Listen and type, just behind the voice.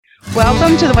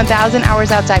Welcome to the 1000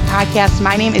 Hours Outside podcast.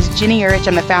 My name is Ginny Urich.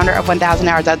 I'm the founder of 1000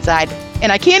 Hours Outside.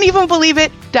 And I can't even believe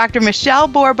it, Dr. Michele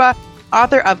Borba,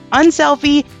 author of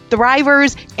Unselfie,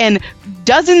 Thrivers, and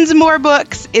dozens more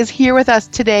books, is here with us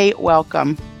today.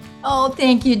 Welcome. Oh,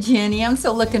 thank you, Ginny. I'm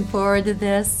so looking forward to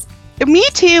this. Me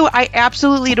too. I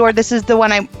absolutely adore. This is the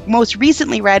one I most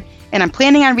recently read, and I'm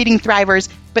planning on reading Thrivers.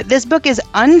 But this book is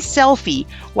Unselfie,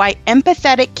 Why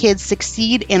Empathetic Kids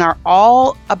Succeed in Our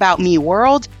All About Me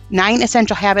World, 9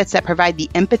 Essential Habits That Provide the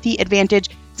Empathy Advantage.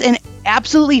 It's an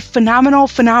absolutely phenomenal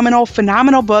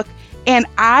book. And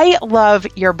I love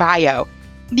your bio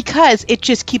because it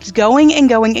just keeps going and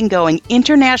going and going.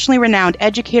 Internationally renowned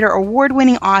educator,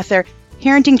 award-winning author,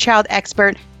 parenting child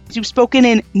expert. You've spoken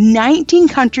in 19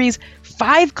 countries,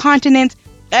 5 continents.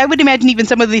 I would imagine even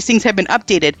some of these things have been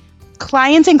updated.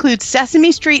 Clients include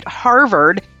Sesame Street,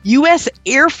 Harvard, U.S.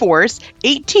 Air Force,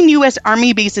 18 U.S.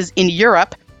 Army bases in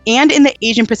Europe and in the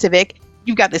Asian Pacific.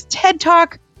 You've got this TED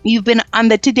Talk. You've been on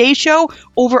the Today Show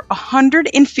over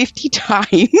 150 times.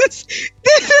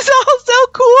 This is all so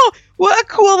cool. What a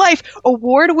cool life.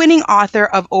 Award-winning author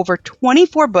of over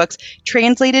 24 books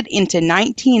translated into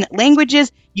 19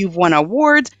 languages. You've won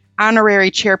awards.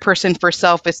 Honorary chairperson for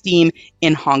self-esteem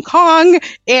in Hong Kong.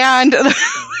 And it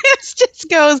just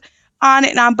goes on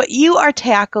and on. But you are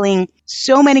tackling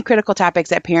so many critical topics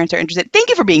that parents are interested in. Thank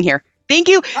you for being here. Thank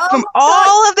you from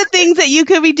all of the things that you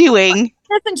could be doing.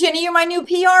 Listen, Ginny, you're my new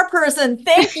PR person.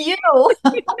 Thank you.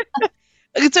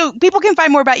 So people can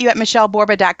find more about you at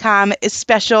michelleborba.com. It's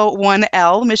special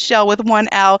 1L, Michele with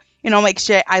 1L. And I'll make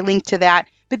sure I link to that.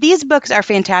 But these books are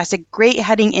fantastic. Great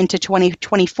heading into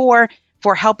 2024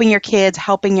 for helping your kids,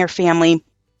 helping your family.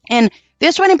 And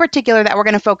this one in particular that we're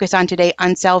going to focus on today,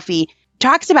 Unselfie,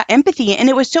 talks about empathy. And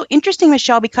it was so interesting,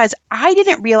 Michele, because I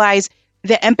didn't realize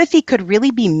that empathy could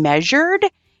really be measured.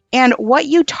 And what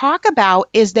you talk about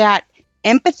is that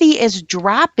empathy is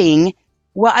dropping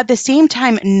while at the same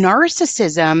time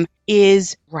narcissism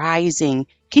is rising.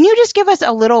 Can you just give us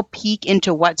a little peek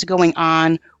into what's going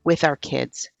on with our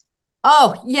kids?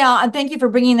 Oh, yeah. And thank you for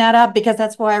bringing that up because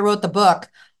that's why I wrote the book.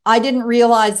 I didn't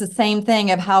realize the same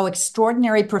thing of how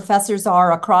extraordinary professors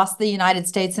are across the United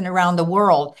States and around the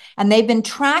world. And they've been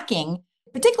tracking,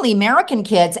 particularly American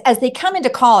kids, as they come into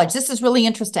college. This is really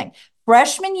interesting.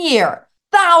 Freshman year,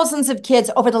 thousands of kids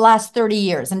over the last 30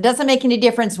 years. And it doesn't make any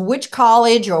difference which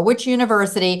college or which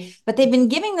university, but they've been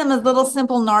giving them a little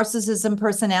simple narcissism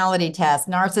personality test.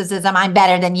 Narcissism, I'm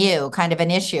better than you, kind of an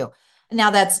issue.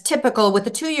 Now that's typical with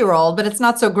a 2-year-old, but it's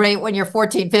not so great when you're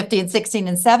 14, 15, 16,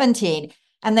 and 17.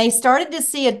 And they started to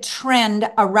see a trend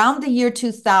around the year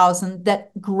 2000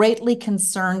 that greatly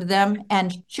concerned them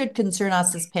and should concern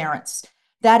us as parents.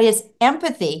 That is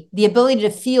empathy, the ability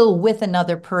to feel with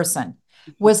another person,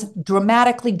 was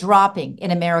dramatically dropping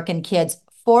in American kids.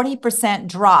 40%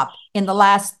 drop in the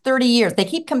last 30 years. They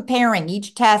keep comparing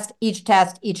each test.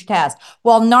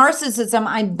 While narcissism,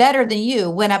 I'm better than you,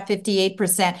 went up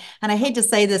 58%. And I hate to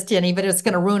say this, Jenny, but it's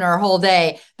going to ruin our whole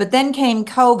day. But then came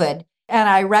COVID. And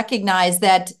I recognize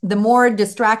that the more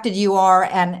distracted you are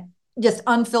and just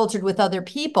unfiltered with other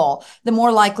people, the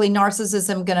more likely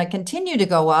narcissism going to continue to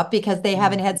go up because they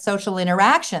haven't had social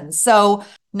interactions. So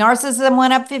narcissism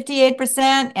went up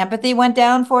 58%, empathy went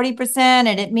down 40%,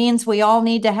 and it means we all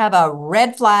need to have a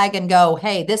red flag and go,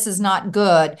 hey, this is not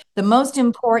good. The most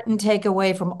important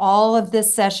takeaway from all of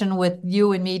this session with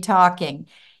you and me talking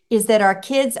is that our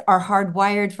kids are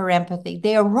hardwired for empathy.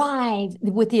 They arrive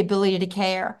with the ability to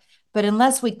care. But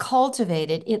unless we cultivate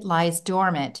it, it lies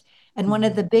dormant. And one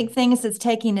of the big things that's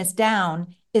taking us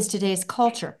down is today's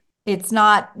culture. It's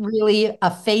not really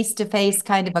a face-to-face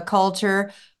kind of a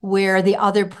culture where the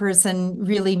other person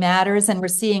really matters. And we're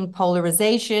seeing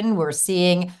polarization. We're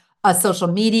seeing social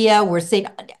media.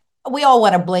 We all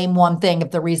want to blame one thing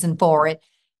if the reason for it.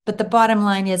 But the bottom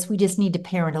line is we just need to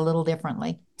parent a little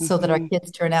differently so that our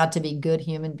kids turn out to be good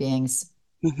human beings.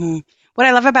 What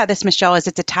I love about this, Michele, is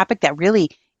it's a topic that really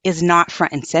is not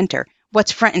front and center.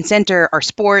 What's front and center are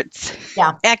sports,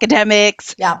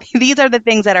 academics. Yeah. These are the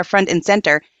things that are front and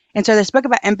center. And so this book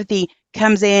about empathy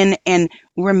comes in and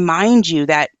reminds you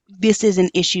that this is an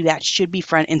issue that should be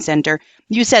front and center.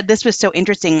 You said this was so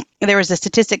interesting. There was a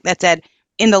statistic that said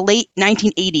in the late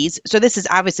 1980s, so this is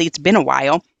obviously, it's been a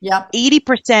while,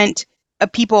 80%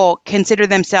 of people consider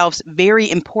themselves very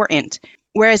important,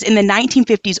 whereas in the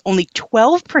 1950s, only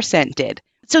 12% did.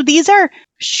 So these are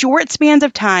short spans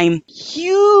of time,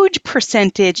 huge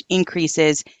percentage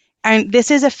increases, and this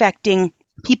is affecting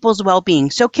people's well-being.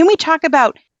 So can we talk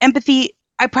about empathy?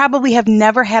 I probably have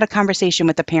never had a conversation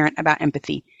with a parent about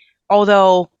empathy,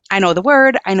 although I know the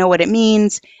word, I know what it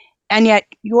means, and yet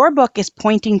your book is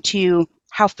pointing to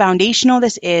how foundational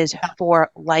this is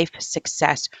for life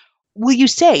success. Will you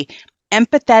say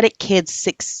empathetic kids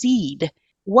succeed?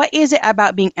 What is it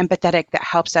about being empathetic that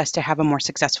helps us to have a more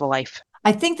successful life?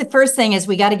 I think the first thing is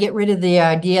we got to get rid of the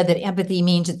idea that empathy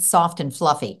means it's soft and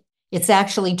fluffy. It's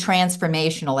actually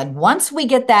transformational. And once we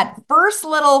get that first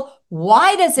little,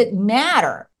 why does it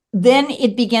matter? Then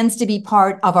it begins to be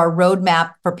part of our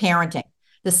roadmap for parenting.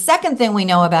 The second thing we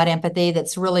know about empathy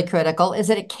that's really critical is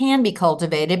that it can be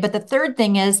cultivated. But the third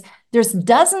thing is there's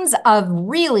dozens of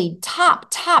really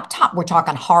top, we're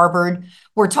talking Harvard,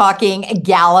 we're talking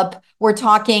Gallup, we're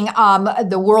talking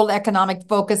the World Economic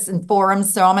Focus and Forum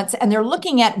Summits, and they're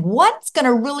looking at what's going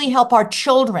to really help our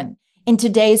children in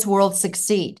today's world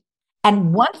succeed.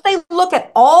 And once they look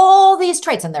at all these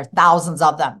traits, and there are thousands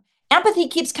of them, empathy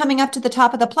keeps coming up to the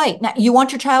top of the plate. Now, you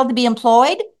want your child to be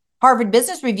employed? Harvard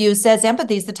Business Review says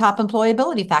empathy is the top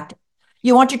employability factor.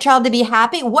 You want your child to be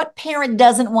happy? What parent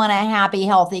doesn't want a happy,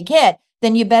 healthy kid?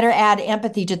 Then you better add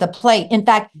empathy to the plate. In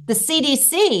fact, the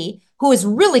CDC, who is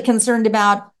really concerned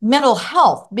about mental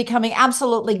health becoming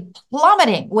absolutely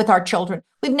plummeting with our children,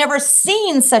 we've never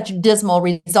seen such dismal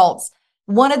results.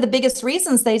 One of the biggest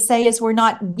reasons they say is we're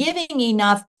not giving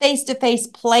enough face-to-face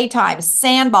playtime,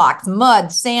 sandbox,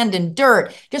 mud, sand, and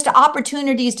dirt, just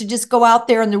opportunities to just go out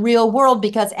there in the real world.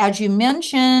 Because as you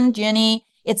mentioned, Jenny,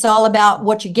 it's all about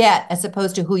what you get as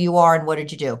opposed to who you are and what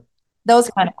did you do. Those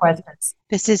kind of questions.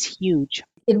 This is huge.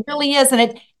 It really is.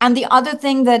 And the other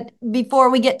thing that before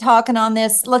we get talking on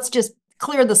this, let's just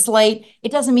clear the slate.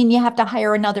 It doesn't mean you have to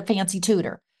hire another fancy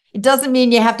tutor. It doesn't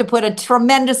mean you have to put a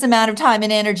tremendous amount of time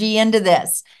and energy into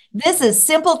this. This is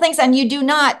simple things, and you do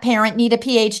not, parent, need a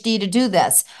PhD to do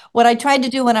this. What I tried to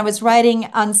do when I was writing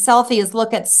Unselfie is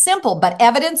look at simple but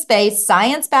evidence-based,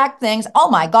 science-backed things.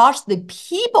 Oh my gosh, the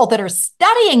people that are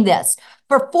studying this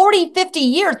for 40, 50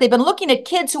 years, they've been looking at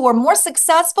kids who are more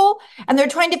successful, and they're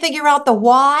trying to figure out the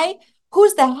why.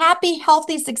 Who's the happy,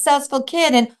 healthy, successful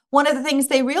kid? And one of the things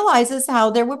they realize is how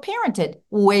they were parented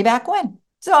way back when.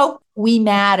 So we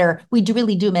matter. We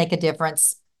really do make a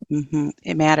difference. Mm-hmm.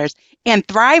 It matters. And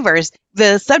Thrivers,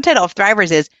 the subtitle of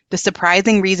Thrivers is The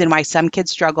Surprising Reason Why Some Kids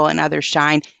Struggle and Others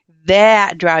Shine.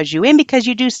 That draws you in because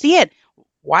you do see it.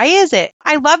 Why is it?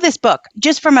 I love this book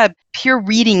just from a pure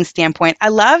reading standpoint. I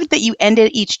love that you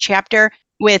ended each chapter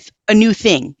with a new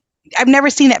thing. I've never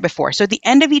seen that before. So at the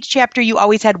end of each chapter, you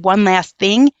always had one last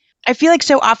thing. I feel like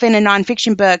so often a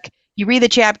nonfiction book, you read the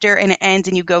chapter and it ends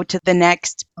and you go to the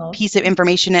next piece of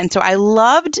information. And so I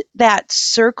loved that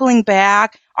circling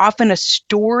back, often a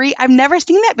story. I've never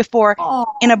seen that before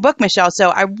in a book, Michele. So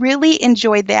I really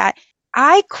enjoyed that.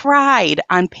 I cried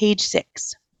on page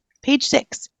 6. Page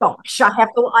 6. Gosh, I have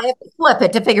to flip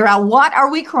it to figure out what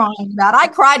are we crying about. I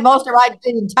cried most of the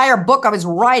entire book I was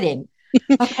writing.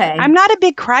 Okay. I'm not a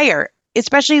big crier,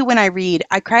 especially when I read.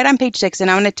 I cried on page 6,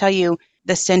 and I want to tell you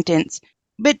the sentence.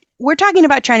 But we're talking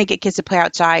about trying to get kids to play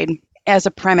outside as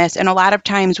a premise. And a lot of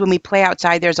times when we play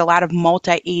outside, there's a lot of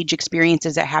multi-age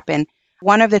experiences that happen.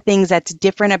 One of the things that's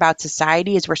different about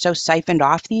society is we're so siphoned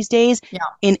off these days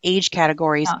in age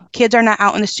categories. Kids are not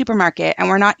out in the supermarket, and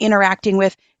we're not interacting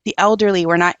with the elderly.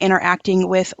 We're not interacting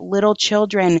with little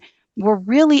children. We're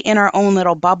really in our own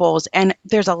little bubbles. And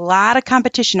there's a lot of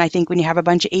competition, I think, when you have a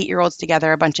bunch of 8-year-olds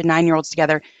together, a bunch of 9-year-olds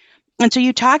together. And so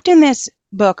you talked in this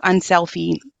book,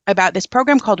 Unselfie, about this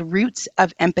program called Roots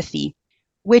of Empathy,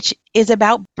 which is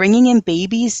about bringing in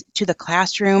babies to the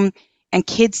classroom and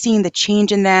kids seeing the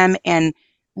change in them and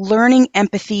learning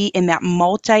empathy in that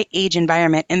multi-age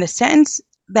environment. And the sentence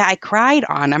that I cried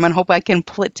on, I'm going to hope I can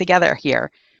pull it together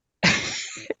here.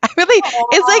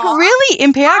 It's like really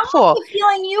impactful. I'm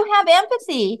feeling you have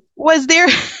empathy.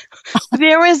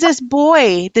 There was this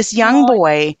boy, this young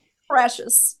boy.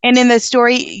 Precious. And in the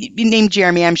story, named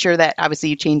Jeremy, I'm sure that obviously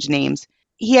you changed names.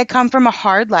 He had come from a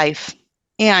hard life,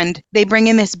 and they bring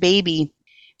in this baby.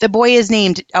 The boy is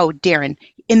named, Darren,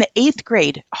 in the 8th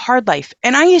grade, hard life.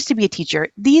 And I used to be a teacher.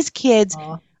 These kids,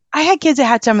 I had kids that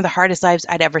had some of the hardest lives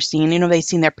I'd ever seen. You know, they'd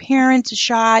seen their parents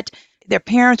shot, their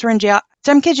parents were in jail.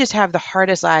 Some kids just have the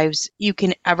hardest lives you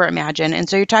can ever imagine. And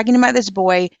so you're talking about this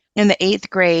boy in the 8th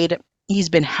grade. He's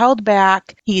been held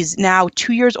back. He's now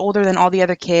 2 years older than all the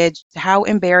other kids. How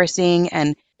embarrassing.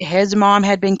 And his mom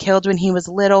had been killed when he was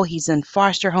little. He's in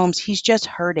foster homes. He's just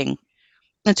hurting.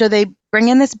 And so they bring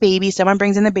in this baby. Someone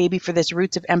brings in the baby for this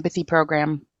Roots of Empathy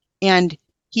program. And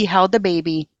he held the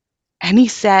baby and he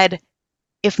said,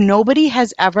 if nobody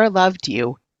has ever loved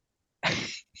you,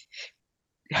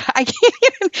 I can't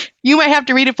even, you might have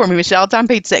to read it for me, Michele. It's on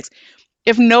page 6.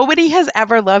 If nobody has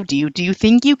ever loved you, do you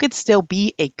think you could still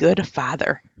be a good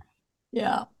father?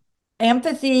 Yeah.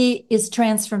 Empathy is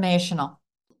transformational.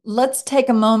 let's take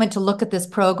a moment to look at this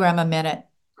program a minute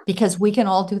because we can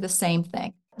all do the same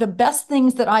thing. The best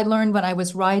things that I learned when I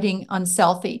was writing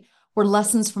Unselfie were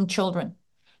lessons from children.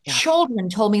 Yeah. Children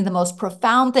told me the most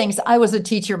profound things. I was a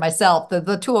teacher myself.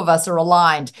 The two of us are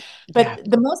aligned. But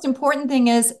the most important thing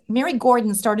is Mary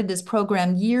Gordon started this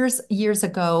program years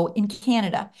ago in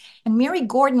Canada. And Mary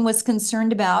Gordon was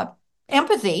concerned about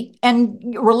empathy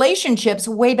and relationships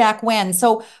way back when.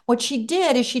 So what she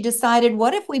did is she decided,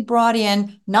 what if we brought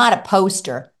in not a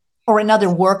poster or another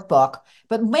workbook,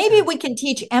 but maybe we can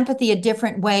teach empathy a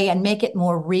different way and make it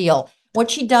more real.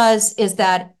 What she does is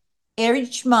that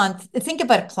each month, think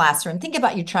about a classroom, think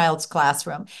about your child's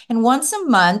classroom. And once a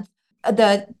month,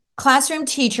 the classroom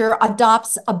teacher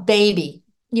adopts a baby.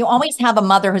 You always have a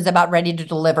mother who's about ready to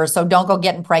deliver, so don't go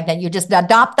getting pregnant. You just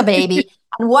adopt the baby.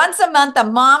 And once a month, the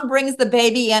mom brings the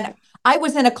baby in. I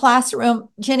was in a classroom,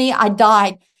 Jenny, I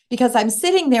died because I'm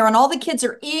sitting there and all the kids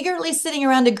are eagerly sitting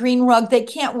around a green rug. They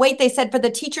can't wait. They said, for the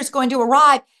teacher's going to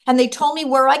arrive. And they told me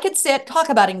where I could sit. Talk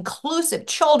about inclusive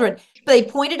children. They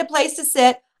pointed a place to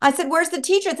sit. I said, where's the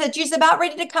teacher? I said, she's about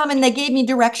ready to come. And they gave me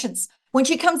directions. When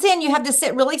she comes in, you have to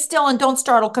sit really still and don't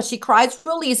startle because she cries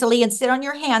real easily, and sit on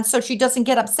your hands so she doesn't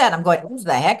get upset. I'm going, who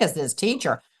the heck is this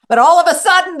teacher? But all of a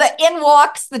sudden, in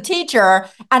walks the teacher,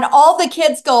 and all the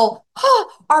kids go,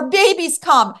 oh, our baby's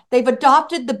come. They've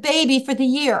adopted the baby for the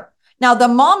year. Now, the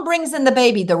mom brings in the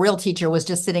baby. The real teacher was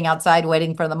just sitting outside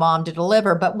waiting for the mom to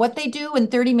deliver. But what they do in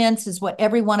 30 minutes is what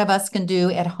every one of us can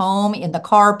do at home, in the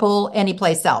carpool,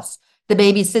 anyplace else. The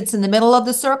baby sits in the middle of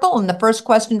the circle, and the first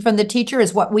question from the teacher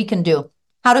is what we can do.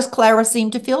 How does Clara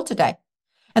seem to feel today?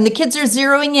 And the kids are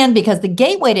zeroing in because the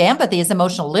gateway to empathy is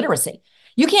emotional literacy.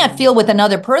 You can't feel with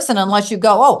another person unless you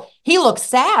go, oh, he looks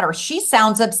sad, or she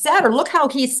sounds upset, or look how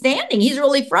he's standing. He's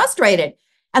really frustrated.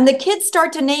 And the kids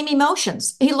start to name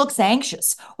emotions. He looks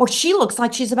anxious, or she looks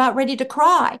like she's about ready to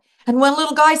cry. And one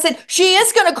little guy said, she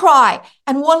is going to cry.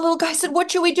 And one little guy said,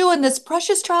 what should we do? And this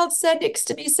precious child said next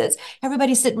to me, says,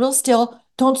 everybody sit real still.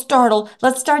 Don't startle.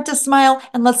 Let's start to smile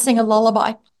and let's sing a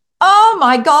lullaby. Oh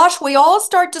my gosh, we all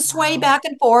start to sway back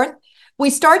and forth. We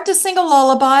start to sing a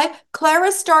lullaby.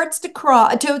 Clara starts to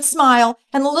cry, to smile.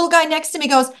 And the little guy next to me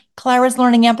goes, Clara's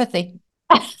learning empathy.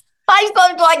 I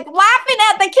was like laughing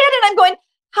at the kid, and I'm going,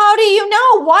 how do you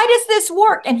know? Why does this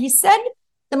work? And he said,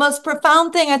 the most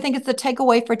profound thing, I think it's the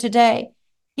takeaway for today.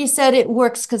 He said, it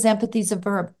works because empathy is a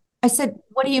verb. I said,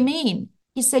 what do you mean?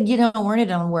 He said, you don't learn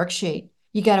it on a worksheet.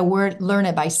 You got to learn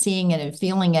it by seeing it and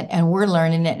feeling it. And we're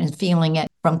learning it and feeling it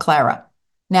from Clara.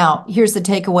 Now, here's the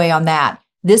takeaway on that.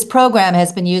 This program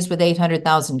has been used with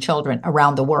 800,000 children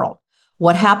around the world.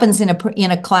 What happens in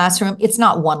a classroom, it's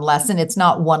not one lesson, it's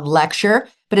not one lecture,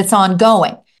 but it's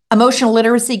ongoing. Emotional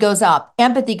literacy goes up,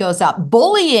 empathy goes up,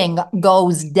 bullying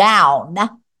goes down.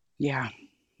 Yeah.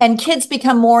 And kids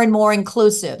become more and more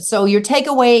inclusive. So your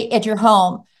takeaway at your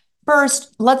home,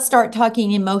 first, let's start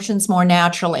talking emotions more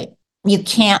naturally. You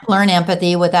can't learn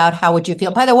empathy without how would you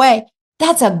feel. By the way,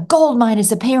 that's a gold mine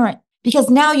as a parent, because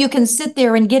now you can sit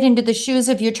there and get into the shoes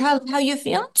of your child. How you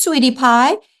feeling, sweetie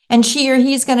pie? And she or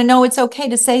he's going to know it's okay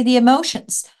to say the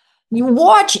emotions. You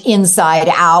watch Inside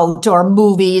Out or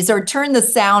movies, or turn the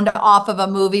sound off of a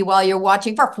movie while you're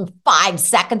watching for 5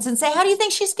 seconds and say, how do you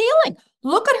think she's feeling?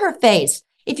 Look at her face.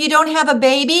 If you don't have a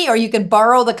baby, or you can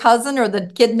borrow the cousin or the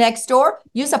kid next door,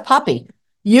 use a puppy.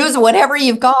 Use whatever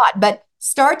you've got, but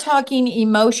start talking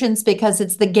emotions, because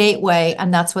it's the gateway.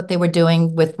 And that's what they were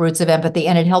doing with Roots of Empathy.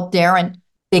 And it helped Darren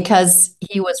because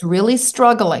he was really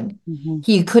struggling. Mm-hmm.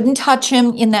 He couldn't touch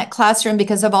him in that classroom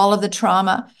because of all of the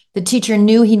trauma. The teacher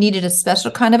knew he needed a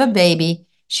special kind of a baby.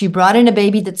 She brought in a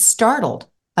baby that startled.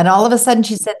 And all of a sudden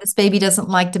she said, this baby doesn't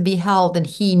like to be held. And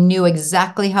he knew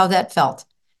exactly how that felt.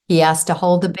 He asked to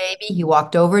hold the baby. He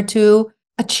walked over to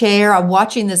a chair. I'm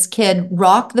watching this kid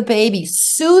rock the baby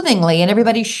soothingly, and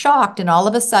everybody's shocked. And all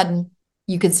of a sudden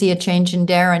you could see a change in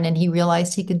Darren, and he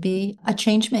realized he could be a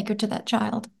change maker to that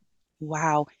child.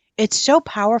 Wow. It's so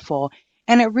powerful.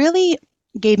 And it really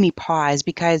gave me pause,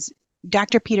 because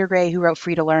Dr. Peter Gray, who wrote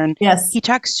Free to Learn, yes, he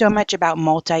talks so much about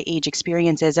multi-age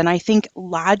experiences. And I think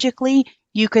logically,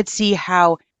 you could see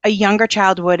how a younger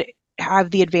child would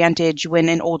have the advantage when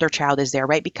an older child is there,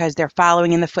 right? Because they're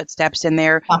following in the footsteps, and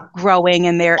they're growing,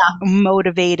 and they're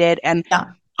motivated, and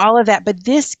all of that. But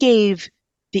this gave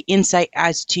the insight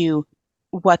as to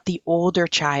what the older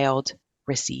child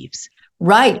receives.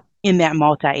 Right. In that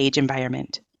multi-age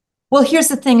environment. Well, here's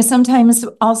the thing. Sometimes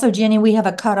also, Jenny, we have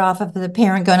a cutoff of the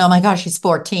parent going, oh my gosh, she's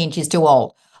 14. She's too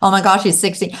old. Oh my gosh, she's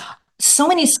 16. So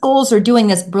many schools are doing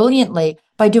this brilliantly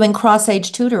by doing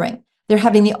cross-age tutoring. They're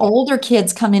having the older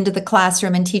kids come into the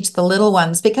classroom and teach the little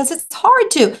ones, because it's hard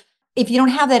to if you don't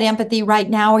have that empathy right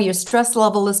now or your stress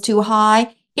level is too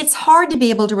high, it's hard to be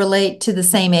able to relate to the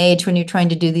same age when you're trying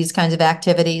to do these kinds of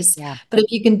activities. Yeah. But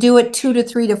if you can do it 2 to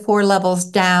 3 to 4 levels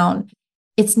down,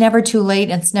 it's never too late,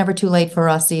 and it's never too late for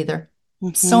us either.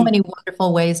 So Hmm. many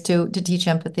wonderful ways to teach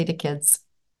empathy to kids.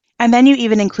 And then you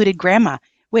even included grandma,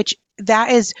 which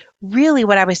that is really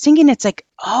what I was thinking. It's like,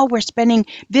 oh, we're spending,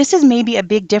 this is maybe a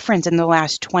big difference in the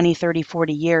last 20, 30,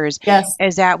 40 years, Yes,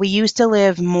 is that we used to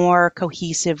live more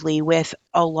cohesively with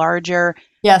a larger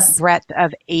yes. breadth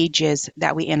of ages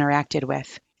that we interacted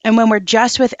with. And when we're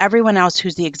just with everyone else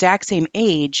who's the exact same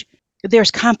age,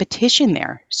 there's competition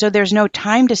there. So there's no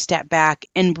time to step back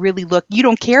and really look. You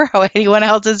don't care how anyone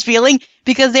else is feeling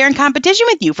because they're in competition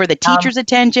with you for the Um, teacher's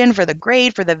attention, for the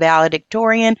grade, for the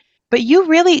valedictorian. But you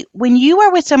really, when you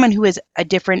are with someone who is a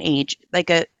different age, like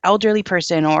an elderly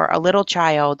person or a little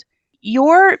child,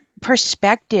 your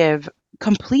perspective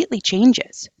completely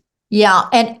changes. Yeah,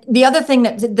 and the other thing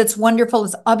that's wonderful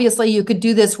is obviously you could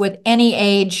do this with any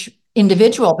age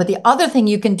individual, but the other thing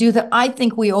you can do that I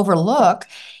think we overlook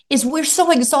is we're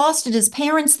so exhausted as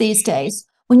parents these days.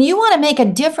 When you want to make a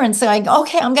difference, like,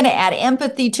 okay, I'm going to add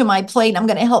empathy to my plate, I'm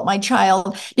going to help my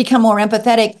child become more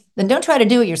empathetic, then don't try to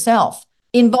do it yourself.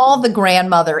 Involve the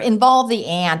grandmother, involve the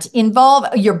aunt,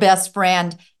 involve your best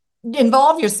friend,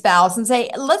 involve your spouse and say,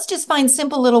 let's just find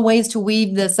simple little ways to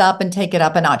weave this up and take it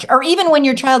up a notch. Or even when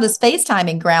your child is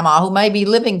FaceTiming grandma, who might be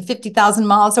living 50,000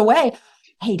 miles away,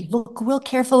 hey, look real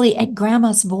carefully at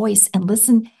grandma's voice and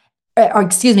listen, or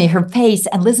excuse me, her face,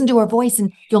 and listen to her voice,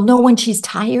 and you'll know when she's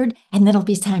tired, and then it'll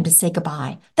be time to say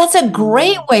goodbye. That's a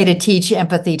great Mm. way to teach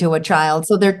empathy to a child.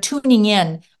 So they're tuning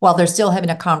in while they're still having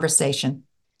a conversation.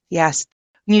 Yes.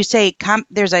 When you say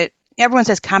everyone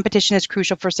says competition is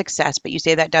crucial for success, but you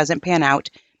say that doesn't pan out.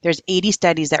 There's 80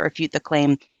 studies that refute the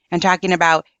claim. And talking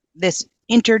about this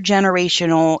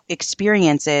intergenerational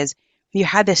experiences, you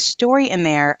had this story in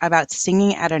there about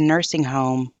singing at a nursing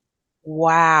home.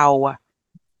 Wow.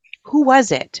 Who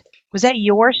was it? Was that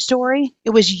your story?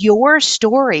 It was your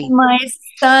story. My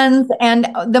sons, and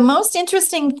the most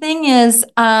interesting thing is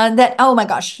that, oh my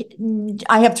gosh,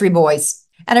 I have 3 boys.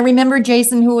 And I remember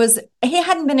Jason, he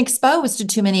hadn't been exposed to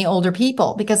too many older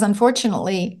people because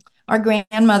unfortunately our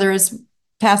grandmothers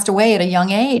passed away at a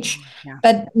young age. Yeah.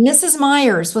 But Mrs.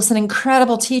 Myers was an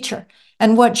incredible teacher.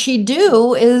 And what she'd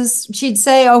do is she'd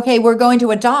say, okay, we're going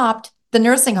to adopt the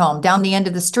nursing home down the end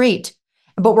of the street,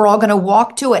 but we're all going to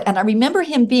walk to it. And I remember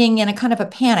him being in a kind of a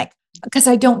panic because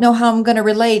I don't know how I'm going to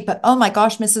relate. But oh my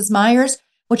gosh, Mrs. Myers,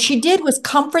 what she did was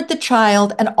comfort the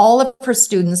child and all of her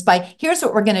students by, here's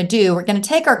what we're going to do. We're going to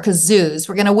take our kazoos.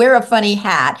 We're going to wear a funny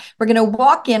hat. We're going to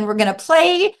walk in. We're going to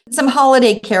play some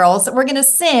holiday carols. We're going to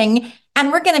sing,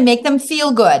 and we're going to make them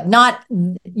feel good, not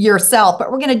yourself,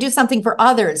 but we're going to do something for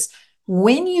others.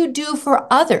 When you do for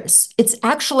others, it's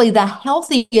actually the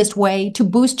healthiest way to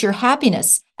boost your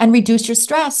happiness and reduce your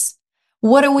stress.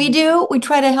 What do? We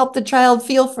try to help the child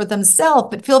feel for themselves,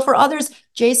 but feel for others.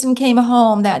 Jason came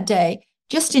home that day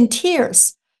just in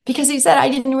tears because he said, I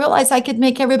didn't realize I could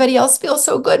make everybody else feel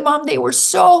so good, Mom. They were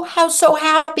so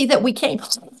happy that we came.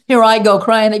 Here I go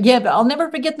crying again, but I'll never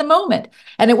forget the moment.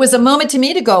 And it was a moment to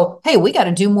me to go, hey, we got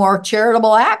to do more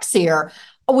charitable acts here.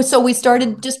 Oh, so we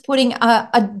started just putting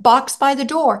a box by the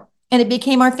door, and it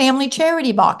became our family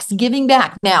charity box, giving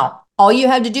back. Now, all you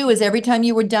had to do is every time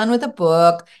you were done with a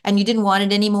book and you didn't want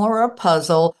it anymore, or a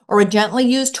puzzle, or a gently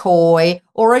used toy,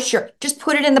 or a shirt, just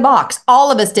put it in the box.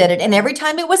 All of us did it. And every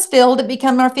time it was filled, it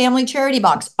became our family charity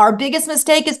box. Our biggest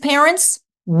mistake as parents,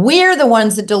 we're the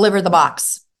ones that deliver the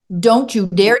box. Don't you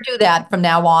dare do that from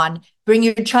now on. Bring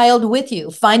your child with you.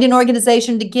 Find an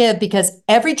organization to give, because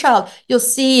every child, you'll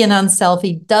see in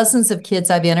Unselfie, dozens of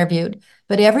kids I've interviewed,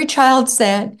 but every child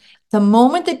said, the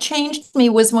moment that changed me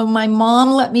was when my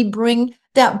mom let me bring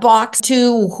that box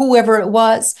to whoever it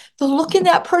was. The look in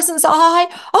that person's eye,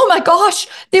 oh my gosh,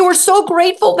 they were so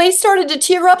grateful. They started to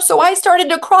tear up. So I started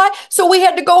to cry. So we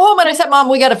had to go home. And I said, Mom,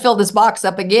 we got to fill this box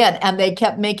up again. And they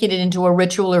kept making it into a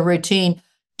ritual or routine.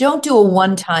 Don't do a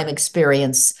one-time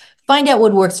experience. Find out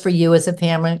what works for you as a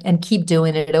family and keep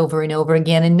doing it over and over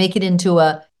again and make it into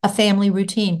a family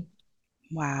routine.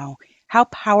 Wow. How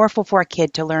powerful for a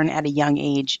kid to learn at a young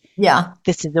age. Yeah.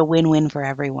 This is a win-win for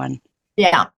everyone.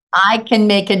 Yeah. I can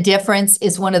make a difference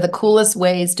is one of the coolest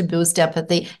ways to boost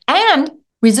empathy and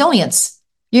resilience.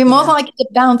 You're more Yeah. likely to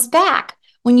bounce back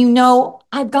when you know,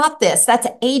 I've got this. That's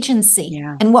agency.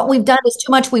 Yeah. And what we've done is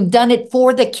too much. We've done it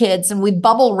for the kids, and we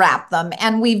bubble wrap them,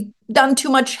 and we've done too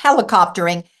much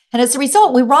helicoptering. And as a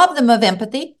result, we rob them of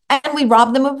empathy and we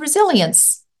rob them of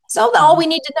resilience. So all we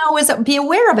need to know is be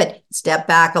aware of it. Step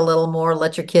back a little more,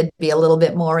 let your kid be a little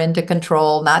bit more into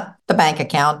control, not the bank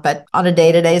account, but on a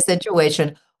day-to-day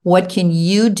situation. What can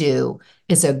you do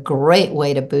is a great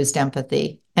way to boost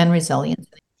empathy and resilience.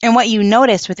 And what you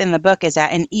notice within the book is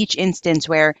that in each instance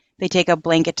where they take a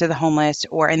blanket to the homeless,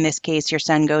 or in this case, your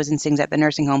son goes and sings at the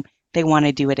nursing home, they want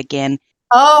to do it again.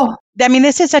 Oh, I mean,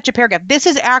 this is such a paragraph. This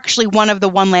is actually one of the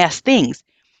one last things.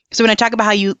 So when I talk about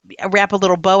how you wrap a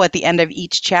little bow at the end of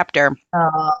each chapter,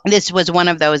 this was one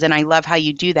of those. And I love how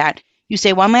you do that. You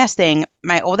say one last thing.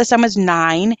 My oldest son was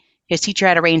 9. His teacher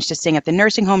had arranged to sing at the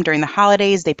nursing home during the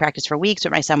holidays. They practiced for weeks,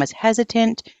 but my son was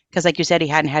hesitant because, like you said, he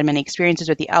hadn't had many experiences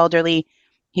with the elderly.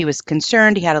 He was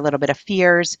concerned. He had a little bit of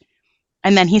fears.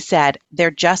 And then he said,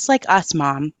 they're just like us,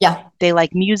 Mom. yeah. They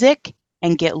like music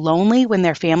and get lonely when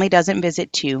their family doesn't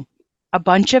visit too. A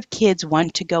bunch of kids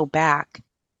want to go back.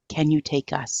 Can you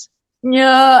take us?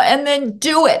 Yeah, and then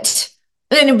do it.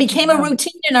 And it became a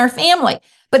routine in our family.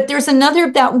 But there's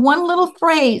that one little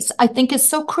phrase I think is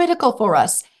so critical for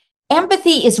us.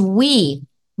 Empathy is we,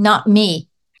 not me.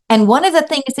 And one of the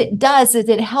things it does is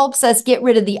it helps us get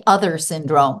rid of the other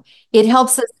syndrome. It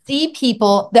helps us see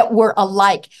people that we're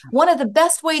alike. One of the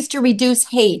best ways to reduce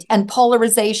hate and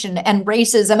polarization and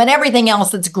racism and everything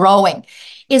else that's growing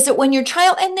is that when your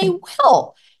child, and they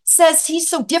will, says he's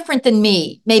so different than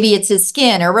me, maybe it's his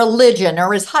skin or religion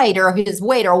or his height or his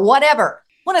weight or whatever.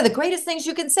 One of the greatest things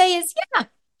you can say is, yeah,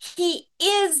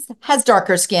 has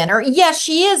darker skin, or yes,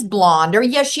 she is blonde, or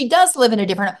yes, she does live in a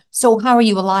different. So how are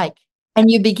you alike? And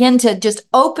you begin to just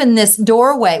open this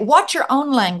doorway. Watch your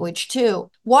own language too.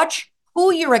 Watch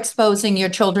who you're exposing your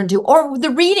children to, or the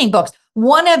reading books.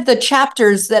 One of the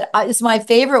chapters that is my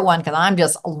favorite one, because I'm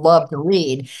just love to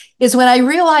read, is when I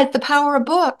realized the power of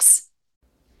books.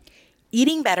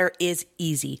 Eating better is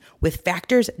easy with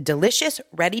Factor's delicious,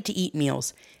 ready-to-eat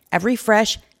meals. Every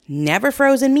fresh, never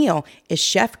frozen meal is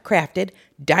chef-crafted,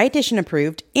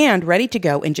 dietitian-approved, and ready to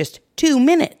go in just 2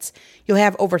 minutes. You'll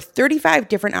have over 35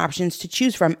 different options to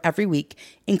choose from every week,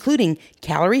 including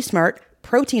Calorie Smart,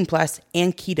 Protein Plus,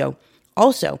 and Keto.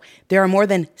 Also, there are more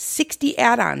than 60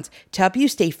 add-ons to help you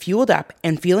stay fueled up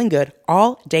and feeling good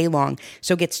all day long.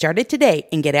 So get started today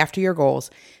and get after your goals.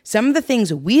 Some of the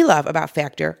things we love about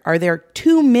Factor are their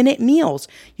 2-minute meals.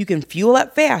 You can fuel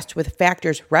up fast with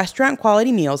Factor's restaurant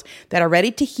quality meals that are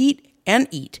ready to heat and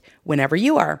eat whenever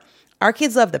you are. Our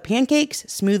kids love the pancakes,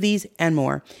 smoothies, and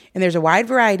more. And there's a wide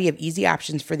variety of easy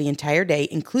options for the entire day,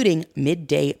 including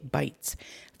midday bites.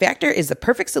 Factor is the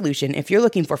perfect solution if you're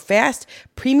looking for fast,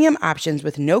 premium options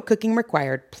with no cooking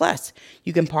required. Plus,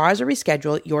 you can pause or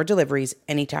reschedule your deliveries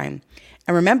anytime.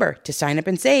 And remember to sign up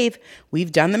and save.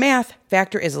 We've done the math.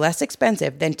 Factor is less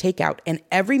expensive than takeout, and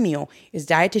every meal is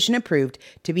dietitian approved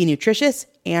to be nutritious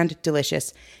and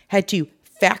delicious. Head to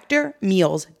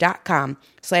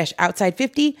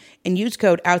factormeals.com/outside50 and use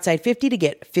code outside50 to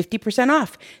get 50%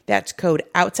 off. That's code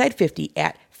outside50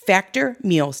 at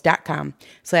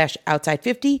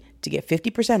factormeals.com/outside50 to get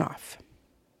 50% off.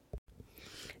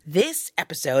 This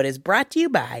episode is brought to you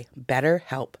by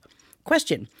BetterHelp.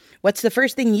 Question: what's the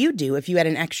first thing you'd do if you had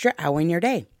an extra hour in your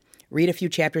day? Read a few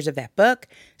chapters of that book,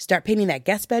 start painting that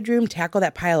guest bedroom, tackle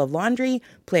that pile of laundry,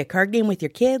 play a card game with your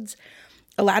kids.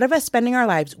 A lot of us spending our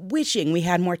lives wishing we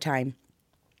had more time.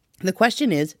 The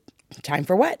question is, time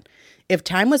for what? If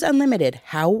time was unlimited,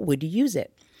 how would you use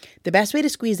it? The best way to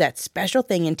squeeze that special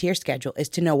thing into your schedule is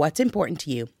to know what's important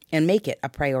to you and make it a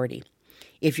priority.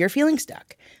 If you're feeling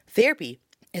stuck, therapy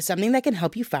is something that can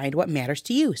help you find what matters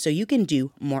to you so you can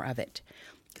do more of it.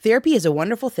 Therapy is a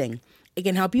wonderful thing. It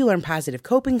can help you learn positive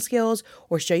coping skills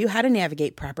or show you how to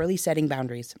navigate properly setting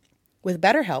boundaries. With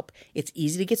BetterHelp, it's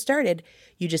easy to get started.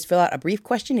 You just fill out a brief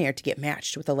questionnaire to get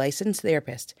matched with a licensed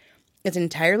therapist. It's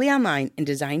entirely online and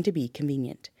designed to be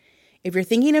convenient. If you're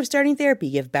thinking of starting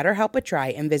therapy, give BetterHelp a try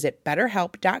and visit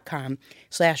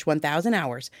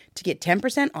betterhelp.com/1000hours to get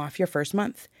 10% off your first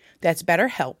month. That's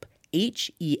BetterHelp,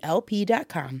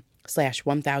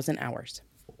 HELP.com/1000hours.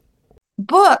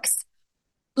 Books,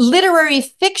 literary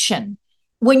fiction,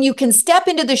 when you can step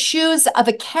into the shoes of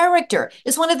a character,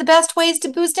 is one of the best ways to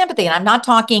boost empathy. And I'm not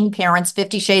talking Parents'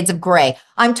 50 Shades of Grey.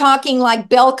 I'm talking like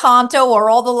Bel Canto or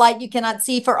All the Light You Cannot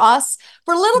See for us.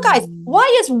 For little guys, why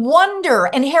is Wonder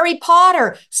and Harry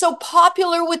Potter so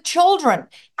popular with children?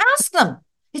 Ask them.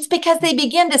 It's because they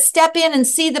begin to step in and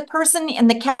see the person and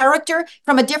the character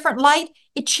from a different light.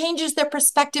 It changes their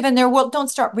perspective and their world. Don't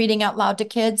start reading out loud to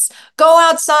kids. Go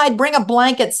outside, bring a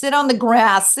blanket, sit on the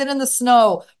grass, sit in the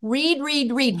snow, read,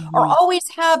 or always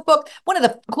have book. One of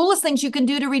the coolest things you can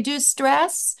do to reduce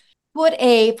stress,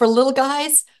 for little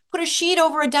guys, Put a sheet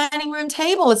over a dining room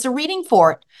table. It's a reading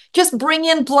fort. Just bring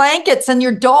in blankets and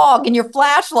your dog and your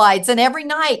flashlights. And every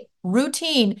night,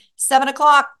 routine, 7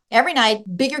 o'clock, every night,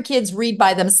 bigger kids read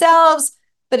by themselves.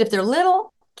 But if they're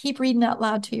little, keep reading out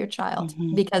loud to your child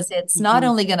because it's not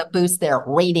only going to boost their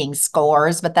reading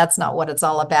scores, but that's not what it's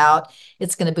all about.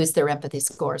 It's going to boost their empathy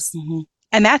scores.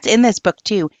 And that's in this book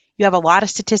too. You have a lot of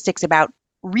statistics about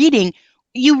reading.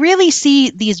 You really see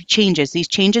these changes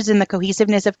in the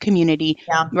cohesiveness of community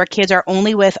where kids are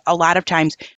only with a lot of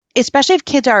times, especially if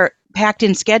kids are packed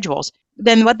in schedules.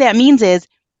 Then what that means is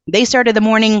they started the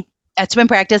morning at swim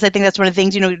practice. I think that's one of the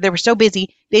things, they were so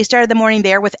busy. They started the morning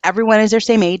there with everyone is their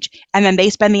same age. And then they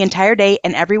spend the entire day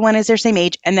and everyone is their same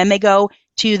age. And then they go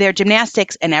to their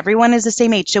gymnastics and everyone is the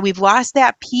same age. So we've lost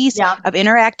that piece of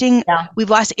interacting. We've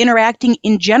lost interacting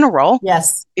in general.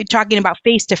 Yes. Talking about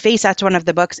face to face, that's one of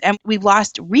the books. And we've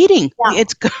lost reading.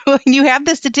 It's you have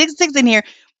the statistics in here.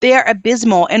 They are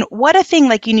abysmal. And what a thing,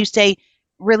 like you say,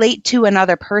 relate to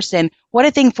another person. What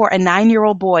a thing for a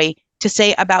 9-year-old boy to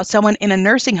say about someone in a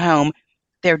nursing home.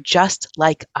 They're just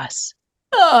like us.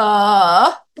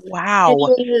 Wow.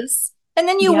 It is. And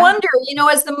then you wonder,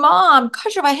 as the mom,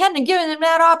 gosh, if I hadn't given him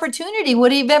that opportunity,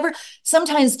 would he have ever?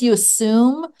 Sometimes you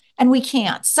assume, and we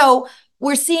can't. So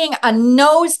we're seeing a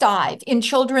nosedive in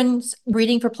children's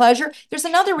reading for pleasure. There's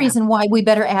another reason why we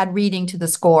better add reading to the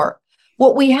score.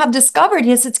 What we have discovered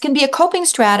is it can be a coping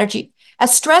strategy.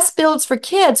 As stress builds for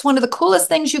kids, one of the coolest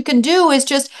things you can do is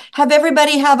just have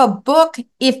everybody have a book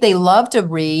if they love to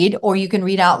read, or you can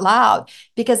read out loud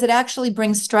because it actually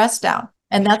brings stress down.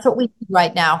 And that's what we need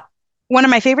right now. One of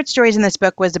my favorite stories in this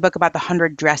book was the book about the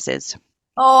 100 dresses.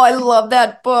 Oh, I love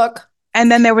that book.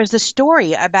 And then there was the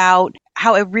story about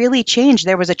how it really changed.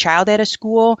 There was a child at a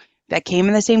school that came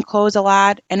in the same clothes a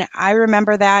lot. And I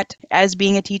remember that as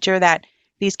being a teacher, that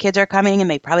these kids are coming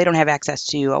and they probably don't have access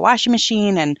to a washing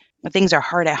machine and things are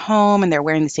hard at home and they're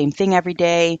wearing the same thing every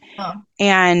day.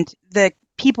 And the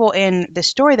people in the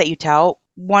story that you tell,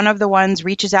 one of the ones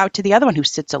reaches out to the other one who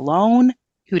sits alone,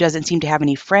 who doesn't seem to have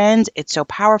any friends. It's so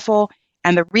powerful.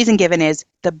 And the reason given is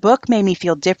the book made me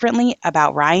feel differently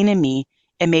about Ryan and me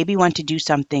and made me want to do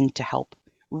something to help.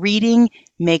 Reading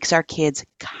makes our kids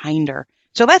kinder.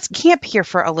 So let's camp here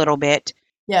for a little bit.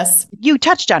 Yes. You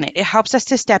touched on it. It helps us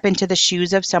to step into the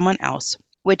shoes of someone else,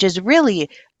 which is really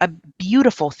a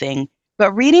beautiful thing.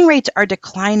 But reading rates are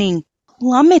declining.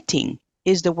 Plummeting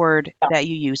is the word that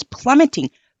you use.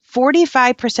 Plummeting.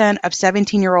 45% of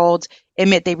 17-year-olds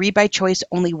admit they read by choice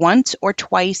only once or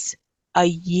twice a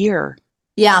year.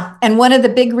 Yeah. And one of the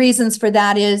big reasons for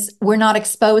that is we're not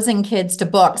exposing kids to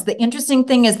books. The interesting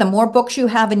thing is the more books you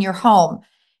have in your home.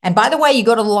 And by the way, you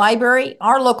go to the library,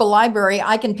 our local library,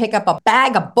 I can pick up a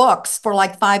bag of books for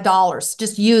like $5,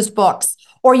 just used books.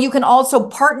 Or you can also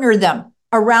partner them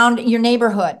around your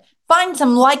neighborhood. Find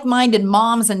some like-minded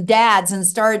moms and dads and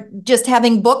start just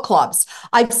having book clubs.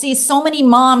 I see so many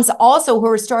moms also who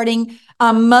are starting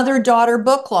mother-daughter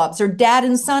book clubs or dad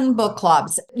and son book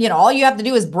clubs. All you have to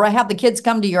do is have the kids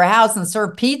come to your house and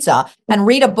serve pizza and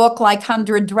read a book like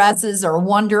 100 Dresses or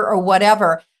Wonder or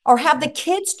whatever, or have the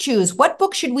kids choose what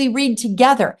book should we read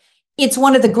together. It's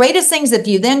one of the greatest things. If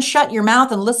you then shut your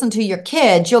mouth and listen to your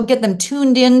kids, you'll get them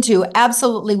tuned into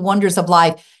absolutely wonders of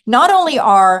life. Not only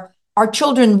are our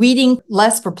children reading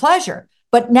less for pleasure,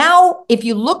 but now if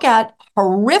you look at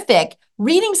horrific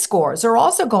reading scores are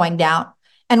also going down.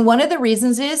 And one of the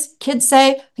reasons is kids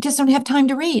say, I just don't have time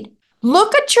to read.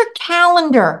 Look at your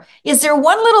calendar. Is there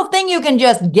one little thing you can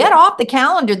just get off the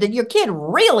calendar that your kid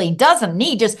really doesn't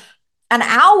need? Just an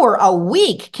hour a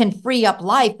week can free up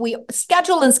life. We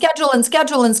schedule and schedule and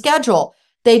schedule and schedule.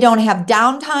 They don't have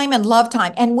downtime and love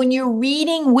time. And when you're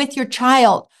reading with your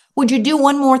child, would you do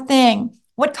one more thing?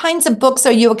 What kinds of books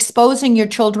are you exposing your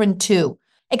children to?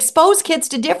 Expose kids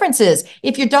to differences.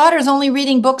 If your daughter's only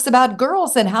reading books about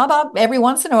girls, then how about every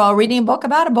once in a while reading a book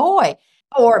about a boy?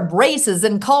 Or races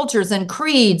and cultures and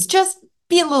creeds. Just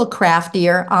be a little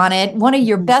craftier on it. One of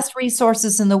your best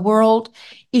resources in the world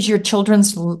is your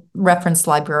children's reference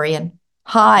librarian.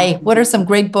 Hi, what are some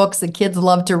great books that kids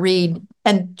love to read?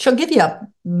 And she'll give you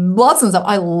lots of stuff.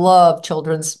 I love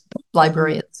children's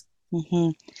librarians.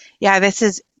 Yeah, this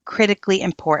is critically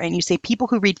important. You say people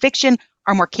who read fiction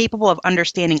are more capable of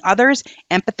understanding others,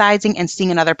 empathizing, and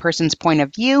seeing another person's point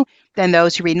of view than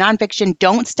those who read nonfiction.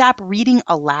 Don't stop reading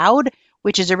aloud,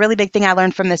 which is a really big thing I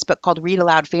learned from this book called Read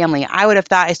Aloud Family. I would have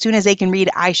thought as soon as they can read,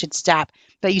 I should stop.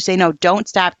 But you say, no, don't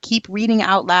stop. Keep reading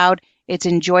out loud. It's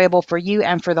enjoyable for you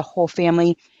and for the whole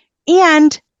family.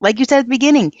 And like you said at the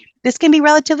beginning, this can be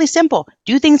relatively simple.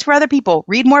 Do things for other people.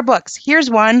 Read more books. Here's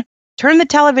one. Turn the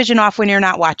television off when you're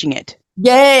not watching it.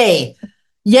 Yay.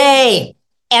 Yay.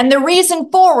 And the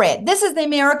reason for it, this is the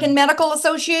American Medical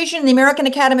Association, the American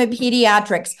Academy of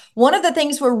Pediatrics. One of the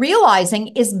things we're realizing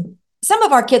is some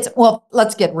of our kids, well,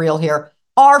 let's get real here,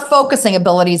 our focusing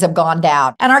abilities have gone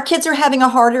down, and our kids are having a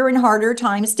harder and harder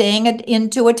time staying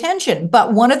into attention.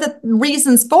 But one of the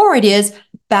reasons for it is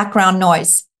background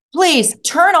noise. Please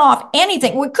turn off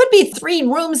anything. It could be 3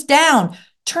 rooms down.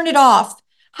 Turn it off.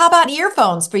 How about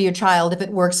earphones for your child if it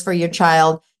works for your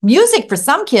child? Music for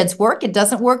some kids work. It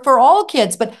doesn't work for all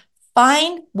kids, but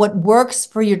find what works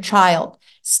for your child.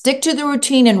 Stick to the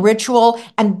routine and ritual,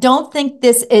 and don't think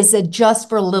this is just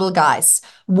for little guys.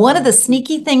 One of the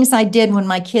sneaky things I did when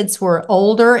my kids were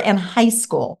older and high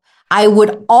school, I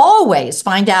would always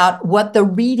find out what the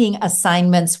reading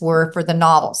assignments were for the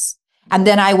novels. And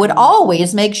then I would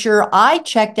always make sure I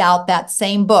checked out that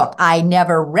same book. I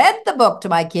never read the book to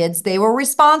my kids. They were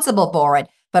responsible for it,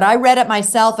 but I read it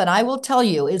myself. And I will tell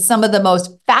you, it's some of the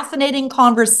most fascinating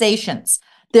conversations.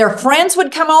 Their friends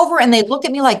would come over and they'd look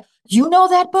at me like, you know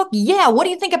that book? Yeah. What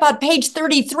do you think about page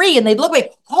 33? And they'd look at me,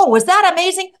 oh, was that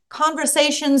amazing?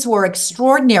 Conversations were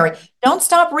extraordinary. Don't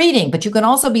stop reading, but you can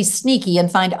also be sneaky and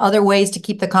find other ways to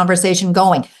keep the conversation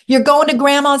going. You're going to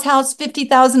grandma's house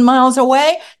 50,000 miles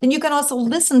away, then you can also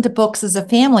listen to books as a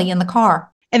family in the car.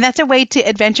 And that's a way to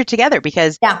adventure together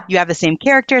because you have the same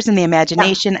characters and the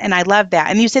imagination. And I love that.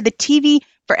 And you said the TV,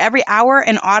 for every hour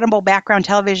an audible background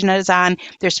television is on,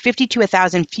 there's 50 to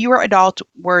 1,000 fewer adult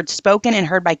words spoken and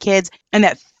heard by kids. And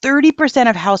that 30%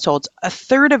 of households, a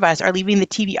third of us, are leaving the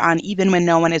TV on even when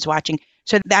no one is watching.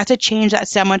 So that's a change that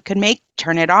someone could make.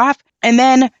 Turn it off. And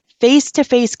then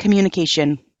face-to-face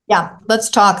communication. Yeah, let's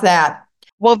talk that.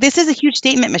 Well, this is a huge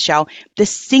statement, Michele. The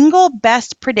single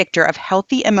best predictor of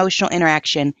healthy emotional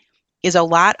interaction is a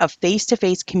lot of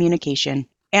face-to-face communication.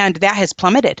 And that has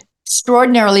plummeted.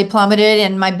 Extraordinarily plummeted.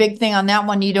 And my big thing on that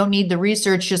one, you don't need the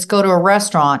research, just go to a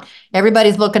restaurant.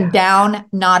 Everybody's looking down,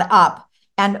 not up.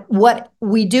 And what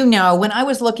we do now, when I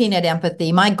was looking at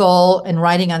empathy, my goal in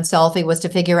writing Unselfie was to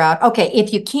figure out, okay,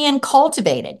 if you can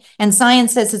cultivate it, and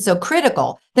science says it's so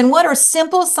critical, then what are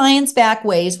simple science-backed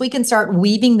ways we can start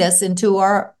weaving this into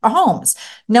our homes?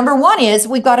 Number one is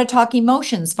we've got to talk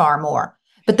emotions far more.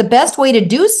 But the best way to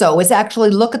do so is actually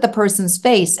look at the person's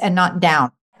face and not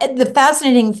down. The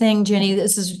fascinating thing, Jenny,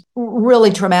 this is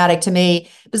really traumatic to me,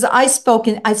 because I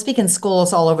speak in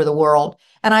schools all over the world.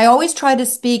 And I always try to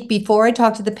speak before I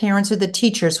talk to the parents or the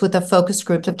teachers with a focus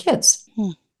group of kids.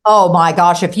 Oh my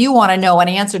gosh, if you want to know an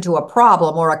answer to a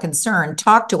problem or a concern,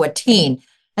 talk to a teen.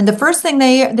 And the first thing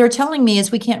they're telling me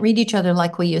is we can't read each other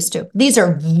like we used to. These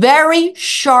are very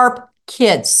sharp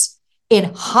kids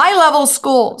in high-level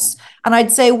schools. And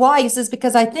I'd say, why? He says,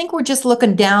 because I think we're just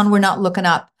looking down, we're not looking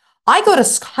up. I go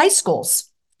to high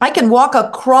schools. I can walk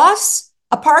across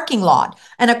a parking lot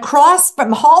and across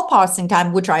from hall passing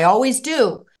time, which I always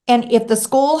do. And if the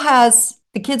school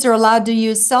the kids are allowed to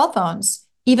use cell phones,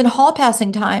 even hall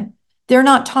passing time, they're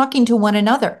not talking to one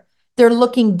another. They're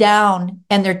looking down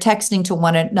and they're texting to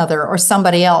one another or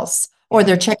somebody else, or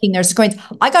they're checking their screens.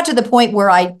 I got to the point where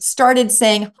I started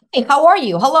saying, hey, how are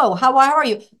you? Hello, how are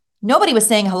you? Nobody was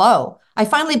saying hello. I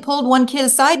finally pulled one kid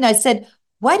aside and I said,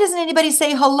 why doesn't anybody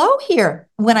say hello here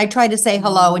when I tried to say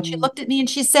hello? And she looked at me and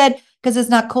she said, because it's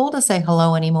not cool to say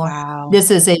hello anymore. Wow.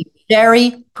 This is a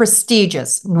very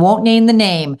prestigious, won't name the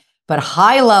name, but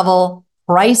high level,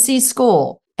 pricey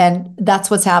school. And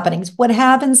that's what's happening. What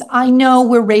happens, I know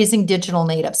we're raising digital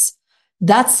natives.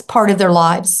 That's part of their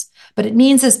lives. But it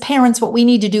means as parents, what we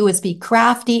need to do is be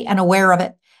crafty and aware of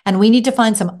it. And we need to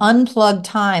find some unplugged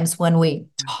times when we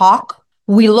talk.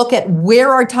 We look at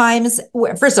where our times,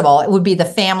 first of all, it would be the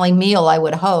family meal, I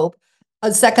would hope.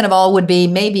 Second of all, would be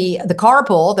maybe the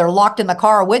carpool. They're locked in the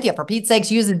car with you. For Pete's sakes,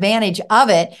 use advantage of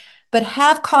it. But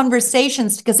have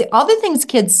conversations, because the other things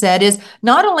kids said is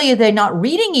not only are they not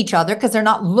reading each other because they're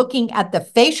not looking at the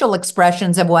facial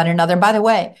expressions of one another. By the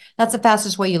way, that's the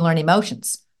fastest way you learn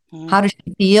emotions. How does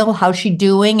she feel? How's she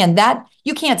doing? And that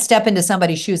you can't step into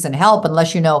somebody's shoes and help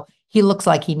unless you know he looks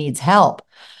like he needs help.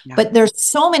 Yeah. But there's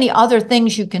so many other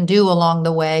things you can do along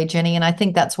the way, Jenny. And I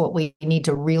think that's what we need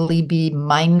to really be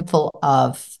mindful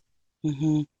of.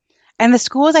 Mm-hmm. And the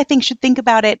schools, I think, should think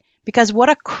about it, because what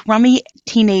a crummy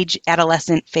teenage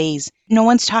adolescent phase. No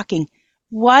one's talking.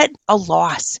 What a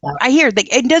loss. Yeah. I hear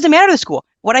it doesn't matter to the school.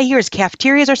 What I hear is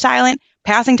cafeterias are silent,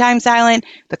 passing time silent,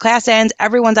 the class ends,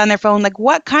 everyone's on their phone. Like,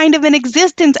 what kind of an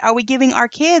existence are we giving our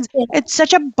kids? Yeah. It's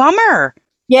such a bummer.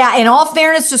 Yeah, in all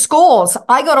fairness to schools,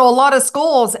 I go to a lot of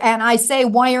schools and I say,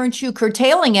 why aren't you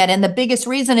curtailing it? And the biggest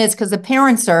reason is because the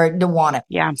parents don't want it.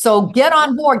 Yeah. So get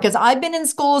on board, because I've been in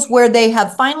schools where they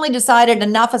have finally decided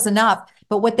enough is enough.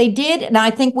 But what they did, and I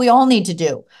think we all need to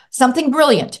do, something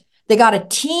brilliant. They got a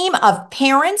team of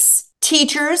parents,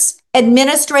 teachers,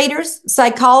 administrators,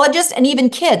 psychologists, and even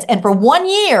kids. And for 1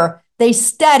 year, they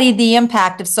studied the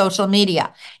impact of social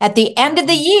media. At the end of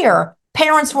the year,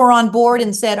 parents were on board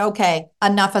and said, okay,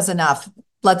 enough is enough.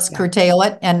 Let's curtail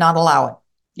it and not allow it.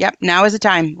 Yep. Now is the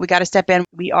time. We got to step in.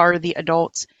 We are the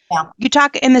adults. Yeah. You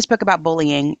talk in this book about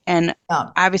bullying, and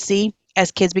obviously, as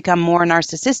kids become more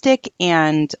narcissistic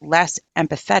and less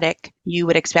empathetic, you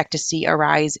would expect to see a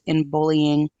rise in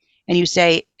bullying. And you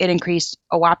say it increased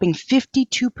a whopping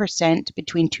 52%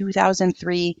 between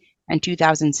 2003 and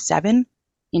 2007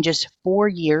 in just 4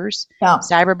 years. Yeah.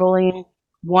 Cyberbullying.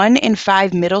 1 in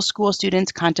 5 middle school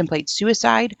students contemplate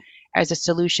suicide as a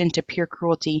solution to peer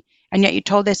cruelty. And yet you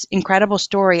told this incredible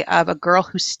story of a girl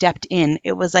who stepped in.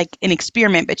 It was like an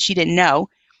experiment, but she didn't know.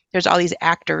 There's all these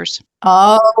actors.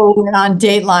 Oh, we're on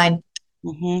Dateline.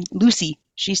 Lucy,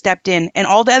 she stepped in, and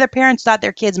all the other parents thought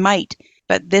their kids might,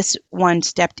 but this one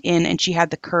stepped in, and she had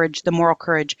the courage, the moral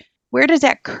courage. Where does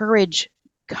that courage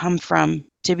come from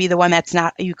to be the one that's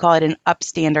not, you call it an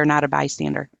upstander, not a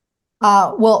bystander?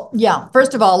 Well, yeah.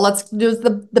 First of all, let's do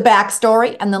the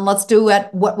backstory, and then let's do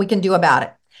what we can do about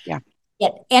it. Yeah.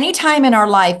 At any time in our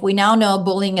life, we now know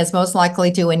bullying is most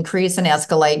likely to increase and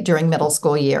escalate during middle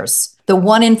school years. The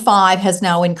 1 in 5 has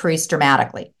now increased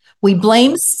dramatically. We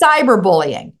blame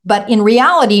cyberbullying, but in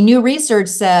reality, new research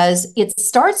says it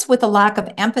starts with a lack of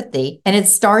empathy, and it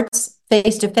starts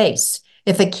face to face.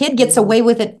 If a kid gets away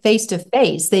with it face to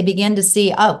face, they begin to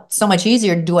see, oh, so much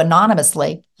easier to do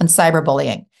anonymously on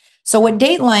cyberbullying. So what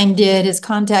Dateline did is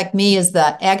contact me as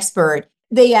the expert.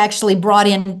 They actually brought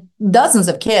in dozens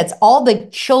of kids. All the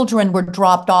children were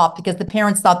dropped off because the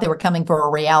parents thought they were coming for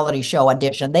a reality show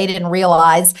audition. They didn't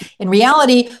realize, in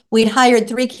reality, we'd hired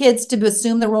 3 kids to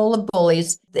assume the role of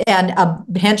bullies, and a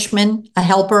henchman, a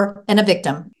helper, and a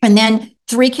victim. And then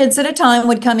 3 kids at a time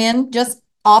would come in just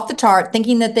off the chart,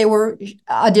 thinking that they were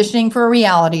auditioning for a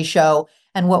reality show.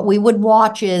 And what we would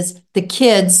watch is the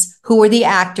kids who were the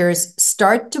actors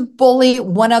start to bully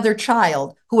one other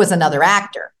child who was another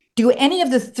actor. Do any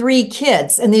of the 3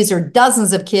 kids, and these are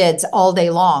dozens of kids all day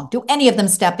long, do any of them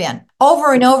step in?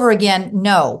 Over and over again,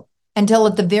 no. Until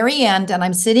at the very end, and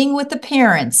I'm sitting with the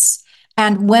parents,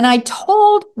 and when I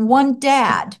told one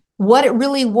dad what it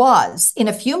really was, in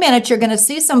a few minutes, you're going to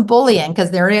see some bullying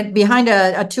because they're behind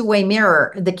a two-way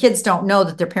mirror. The kids don't know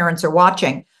that their parents are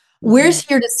watching. We're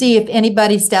here to see if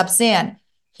anybody steps in.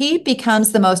 He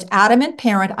becomes the most adamant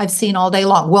parent I've seen all day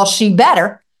long. Well, she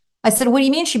better. I said, what do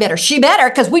you mean she better? She better,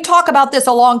 because we talk about this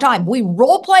a long time. We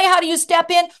role play. How do you step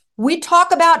in? We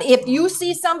talk about if you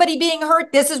see somebody being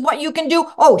hurt, this is what you can do.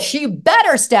 Oh, she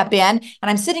better step in. And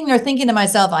I'm sitting there thinking to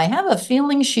myself, I have a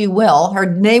feeling she will. Her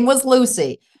name was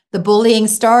Lucy. The bullying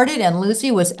started, and Lucy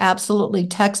was absolutely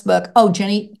textbook. Oh,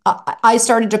 Jenny, I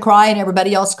started to cry, and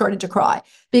everybody else started to cry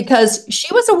because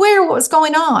she was aware of what was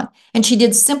going on. And she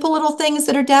did simple little things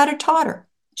that her dad had taught her.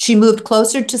 She moved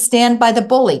closer to stand by the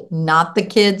bully, not the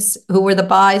kids who were the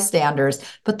bystanders,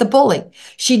 but the bully.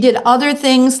 She did other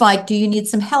things like, do you need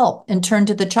some help? And turned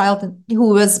to the child who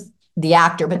was the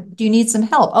actor, but do you need some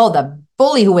help? Oh, the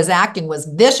bully who was acting was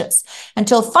vicious.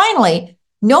 Until finally,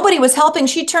 nobody was helping.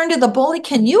 She turned to the bully.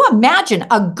 Can you imagine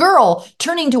a girl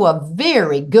turning to a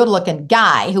very good-looking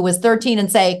guy who was 13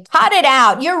 and say, cut it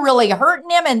out. You're really hurting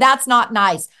him, and that's not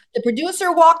nice. The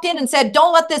producer walked in and said,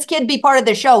 don't let this kid be part of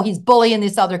the show. He's bullying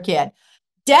this other kid.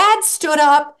 Dad stood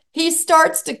up. He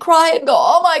starts to cry and go,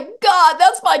 oh, my God,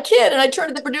 that's my kid. And I turned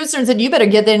to the producer and said, you better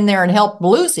get in there and help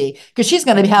Lucy because she's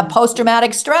going to have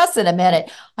post-traumatic stress in a minute.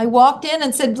 I walked in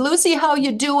and said, Lucy, how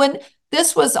you doing?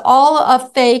 This was all a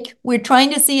fake. We're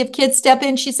trying to see if kids step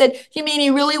in. She said, you mean he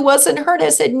really wasn't hurt?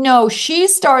 I said, no. She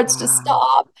starts to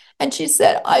stop. And she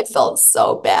said, I felt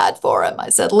so bad for him. I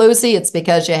said, Lucy, it's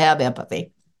because you have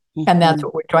empathy. And that's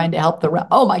what we're trying to help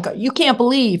oh my God, you can't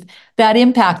believe that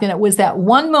impact. And it was that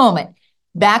one moment.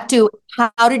 Back to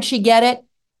how did she get it?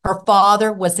 Her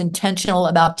father was intentional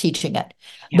about teaching it.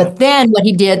 Yeah. But then what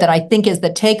he did that I think is the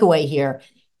takeaway here,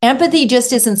 empathy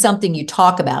just isn't something you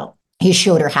talk about. He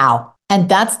showed her how. And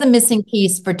that's the missing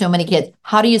piece for too many kids.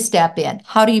 How do you step in?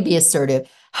 How do you be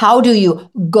assertive? How do you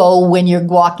go when you're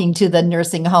walking to the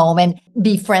nursing home and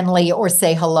be friendly or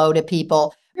say hello to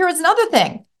people? Here's another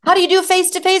thing. How do you do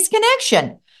face-to-face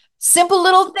connection? Simple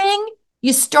little thing.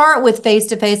 You start with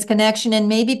face-to-face connection, and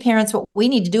maybe parents, what we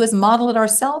need to do is model it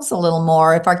ourselves a little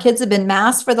more. If our kids have been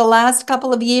masked for the last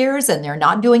couple of years and they're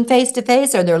not doing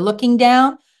face-to-face or they're looking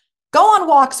down, go on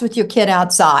walks with your kid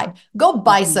outside, go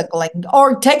bicycling,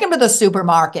 or take them to the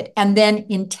supermarket, and then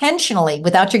intentionally,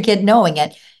 without your kid knowing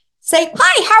it, Say,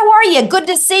 hi, how are you? Good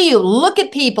to see you. Look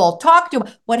at people, talk to them.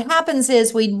 What happens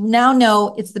is we now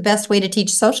know it's the best way to teach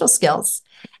social skills.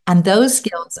 And those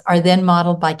skills are then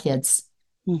modeled by kids.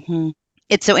 Mm-hmm.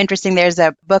 It's so interesting. There's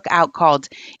a book out called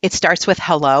It Starts with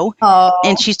Hello. And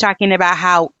Oh, she's talking about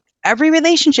how every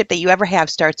relationship that you ever have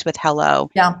starts with hello.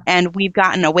 yeah, And we've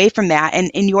gotten away from that. And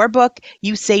in your book,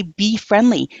 you say be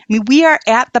friendly. I mean, we are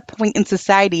at the point in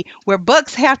society where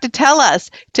books have to tell us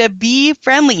to be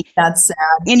friendly. that's sad.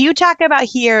 And you talk about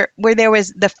here where there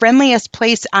was the friendliest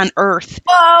place on earth.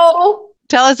 Oh,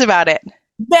 Tell us about it.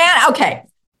 okay.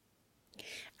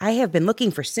 I have been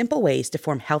looking for simple ways to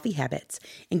form healthy habits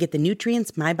and get the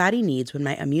nutrients my body needs when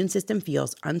my immune system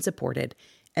feels unsupported.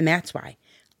 And that's why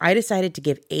I decided to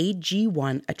give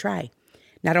AG1 a try.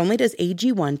 Not only does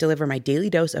AG1 deliver my daily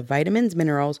dose of vitamins,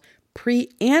 minerals,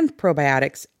 pre and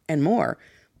probiotics, and more,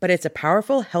 but it's a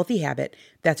powerful, healthy habit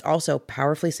that's also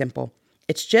powerfully simple.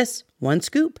 It's just 1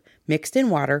 scoop mixed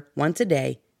in water once a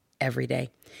day, every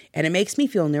day. And it makes me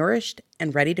feel nourished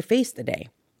and ready to face the day.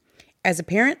 As a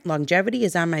parent, longevity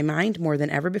is on my mind more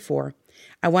than ever before.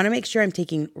 I want to make sure I'm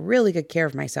taking really good care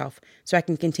of myself so I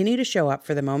can continue to show up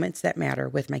for the moments that matter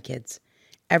with my kids.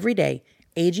 Every day,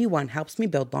 AG1 helps me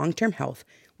build long-term health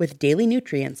with daily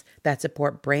nutrients that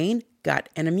support brain, gut,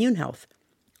 and immune health.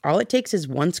 All it takes is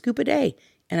 1 scoop a day,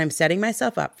 and I'm setting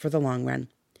myself up for the long run.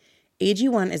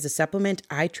 AG1 is a supplement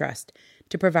I trust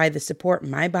to provide the support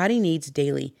my body needs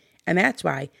daily, and that's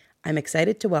why I'm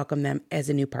excited to welcome them as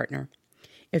a new partner.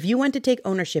 If you want to take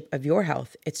ownership of your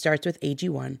health, it starts with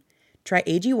AG1. Try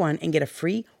AG1 and get a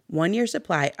free 1-year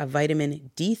supply of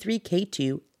vitamin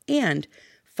D3K2 and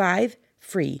 5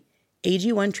 free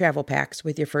AG1 travel packs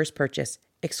with your first purchase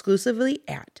exclusively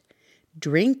at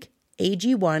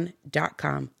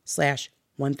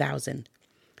drinkag1.com/1000.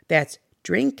 That's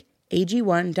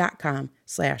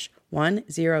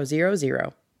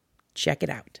drinkag1.com/1000. Check it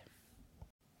out.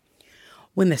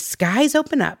 When the skies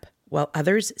open up, while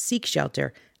others seek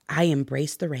shelter, I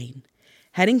embrace the rain.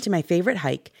 Heading to my favorite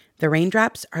hike, the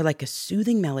raindrops are like a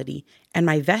soothing melody, and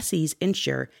my Vessies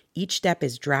ensure each step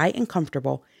is dry and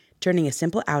comfortable, turning a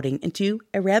simple outing into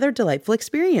a rather delightful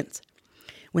experience.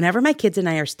 Whenever my kids and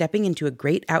I are stepping into a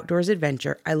great outdoors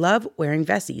adventure, I love wearing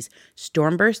Vessies,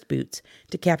 stormburst boots,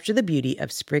 to capture the beauty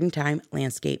of springtime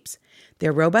landscapes.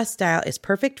 Their robust style is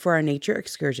perfect for our nature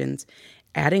excursions,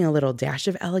 adding a little dash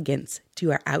of elegance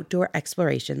to our outdoor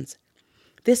explorations.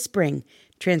 This spring,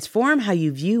 transform how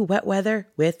you view wet weather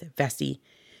with Vessi.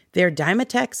 Their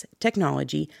Dymatex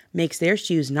technology makes their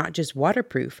shoes not just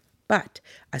waterproof, but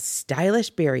a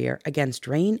stylish barrier against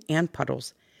rain and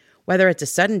puddles. Whether it's a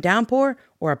sudden downpour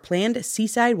or a planned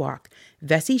seaside walk,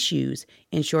 Vessi shoes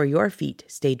ensure your feet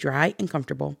stay dry and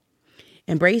comfortable.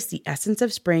 Embrace the essence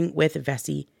of spring with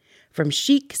Vessi. From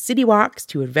chic city walks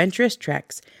to adventurous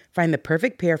treks, find the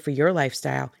perfect pair for your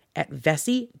lifestyle at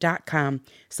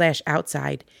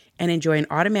vessi.com/outside and enjoy an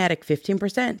automatic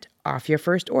 15% off your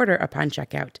first order upon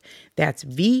checkout. That's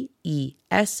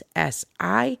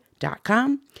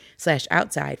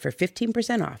VESSI.com/outside for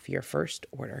 15% off your first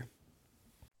order.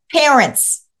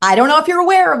 Parents, I don't know if you're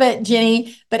aware of it,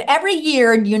 Ginny, but every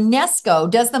year UNESCO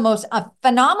does the most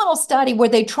phenomenal study where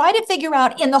they try to figure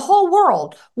out in the whole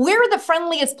world, where are the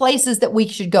friendliest places that we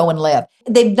should go and live?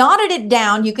 They've knotted it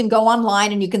down. You can go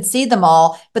online and you can see them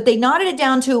all, but they knotted it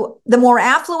down to the more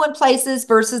affluent places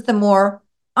versus the more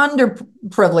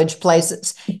underprivileged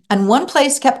places. And one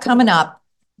place kept coming up,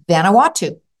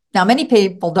 Vanuatu. Now, many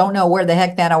people don't know where the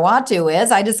heck Vanuatu is.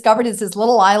 I discovered it's this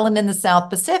little island in the South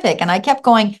Pacific, and I kept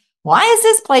going, why is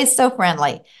this place so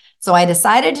friendly? So I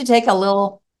decided to take a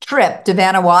little trip to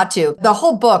Vanuatu. The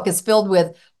whole book is filled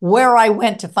with where I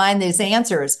went to find these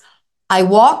answers. I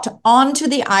walked onto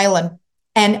the island,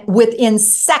 and within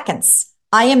seconds,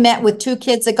 I am met with 2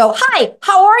 kids that go, hi,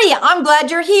 how are you? I'm glad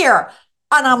you're here.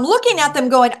 And I'm looking at them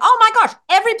going, oh my gosh,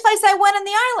 every place I went on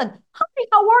the island, hi,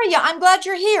 how are you? I'm glad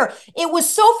you're here. It was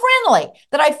so friendly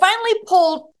that I finally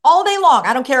pulled all day long.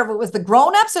 I don't care if it was the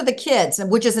grown-ups or the kids,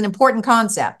 which is an important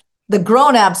concept. The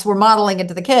grown-ups were modeling it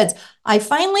to the kids. I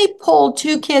finally pulled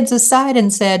 2 kids aside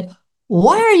and said,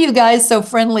 why are you guys so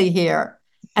friendly here?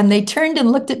 And they turned and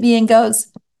looked at me and goes,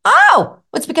 oh,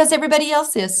 it's because everybody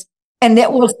else is. And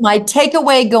that was my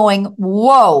takeaway going,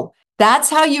 whoa, that's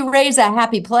how you raise a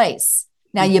happy place.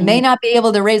 Now, you may not be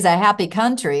able to raise a happy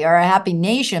country or a happy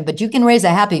nation, but you can raise a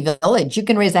happy village. You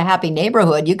can raise a happy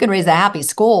neighborhood. You can raise a happy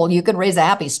school. You can raise a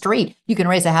happy street. You can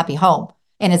raise a happy home.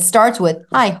 And it starts with,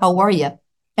 hi, how are you?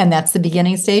 And that's the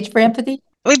beginning stage for empathy.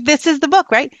 This is the book,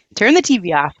 right? Turn the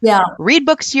TV off. Yeah. Read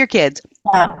books to your kids.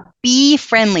 Yeah. Be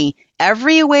friendly.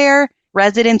 Everywhere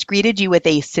residents greeted you with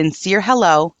a sincere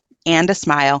hello and a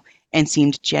smile. and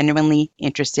seemed genuinely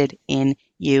interested in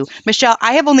you. Michele,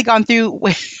 I have only gone through,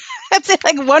 that's it,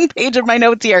 like one page of my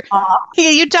notes here.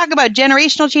 You talk about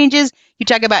generational changes. You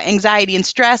talk about anxiety and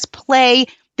stress, play.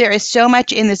 There is so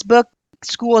much in this book.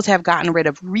 Schools have gotten rid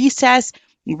of recess.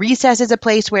 Recess is a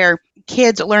place where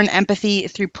kids learn empathy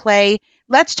through play.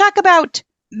 Let's talk about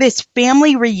this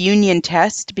family reunion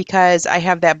test, because I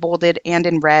have that bolded and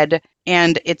in red,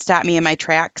 and it stopped me in my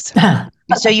tracks.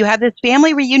 So you have this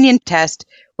family reunion test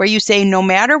where you say, no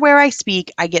matter where I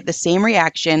speak, I get the same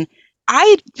reaction.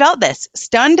 I felt this,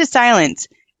 stunned to silence.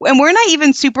 And we're not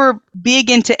even super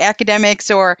big into academics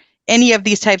or any of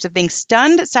these types of things.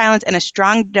 Stunned silence and a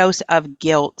strong dose of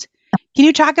guilt. Can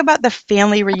you talk about the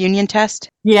family reunion test?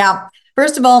 Yeah.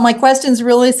 First of all, my question's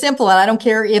really simple, and I don't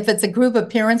care if it's a group of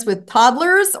parents with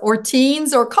toddlers or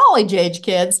teens or college-age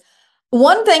kids.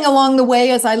 One thing along the way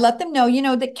is I let them know,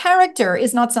 that character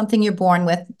is not something you're born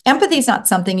with. Empathy is not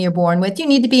something you're born with. You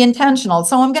need to be intentional.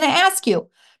 So I'm going to ask you,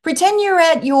 pretend you're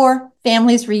at your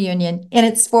family's reunion, and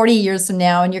it's 40 years from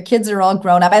now, and your kids are all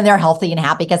grown up, and they're healthy and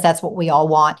happy, because that's what we all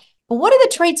want. But what are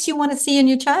the traits you want to see in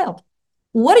your child?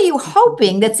 What are you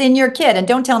hoping that's in your kid? And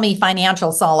don't tell me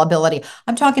financial solubility.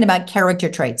 I'm talking about character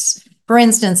traits. For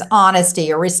instance,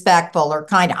 honesty or respectful or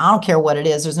kind. I don't care what it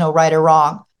is. There's no right or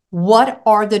wrong. What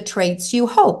are the traits you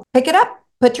hope? Pick it up.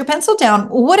 Put your pencil down.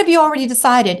 What have you already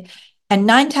decided? And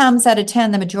 9 times out of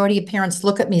 10, the majority of parents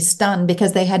look at me stunned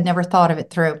because they had never thought of it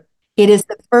through. It is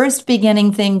the first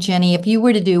beginning thing, Jenny. If you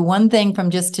were to do one thing from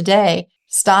just today,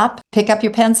 stop, pick up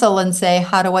your pencil and say,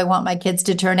 how do I want my kids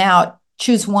to turn out?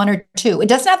 Choose 1 or 2. It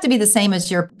doesn't have to be the same as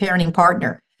your parenting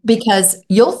partner, because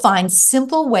you'll find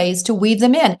simple ways to weave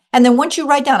them in. And then once you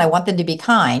write down, I want them to be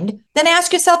kind, then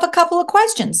ask yourself a couple of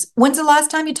questions. When's the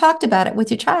last time you talked about it with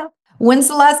your child? When's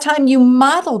the last time you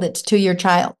modeled it to your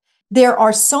child? There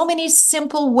are so many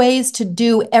simple ways to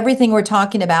do everything we're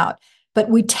talking about, but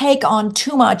we take on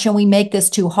too much and we make this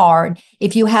too hard.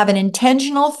 If you have an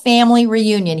intentional family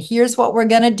reunion, here's what we're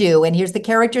going to do, and here's the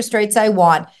character traits I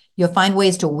want. You'll find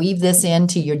ways to weave this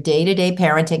into your day-to-day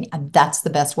parenting, and that's the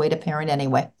best way to parent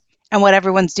anyway. And what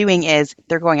everyone's doing is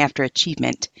they're going after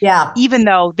achievement. Yeah. Even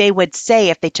though they would say,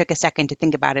 if they took a second to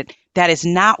think about it, that is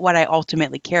not what I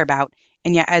ultimately care about.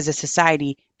 And yet, as a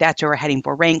society, that's where we're heading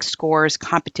for: rank scores,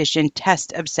 competition,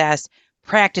 test obsessed,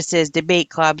 practices, debate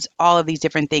clubs, all of these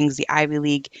different things, the Ivy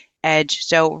League edge.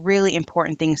 So really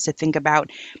important things to think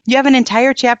about. You have an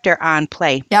entire chapter on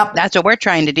play. Yep. That's what we're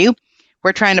trying to do.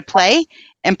 We're trying to play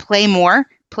and play more.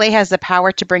 Play has the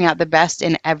power to bring out the best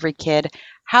in every kid.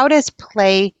 How does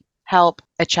play help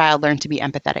a child learn to be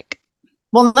empathetic?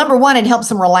 Well, number one, it helps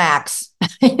them relax.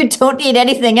 You don't need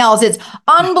anything else. It's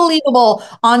unbelievable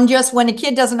on just when a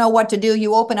kid doesn't know what to do,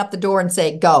 you open up the door and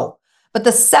say, go. But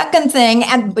the second thing,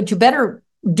 but you better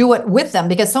do it with them,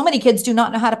 because so many kids do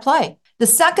not know how to play. The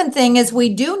second thing is, we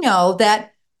do know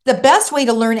that the best way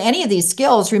to learn any of these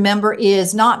skills, remember,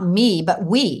 is not me, but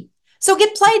we. So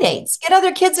get play dates, get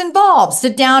other kids involved,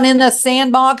 sit down in the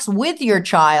sandbox with your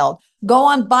child, go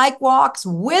on bike walks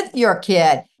with your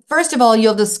kid. First of all,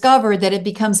 you'll discover that it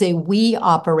becomes a we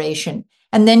operation.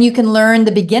 And then you can learn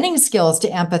the beginning skills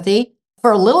to empathy.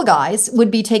 For little guys, would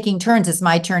be taking turns. It's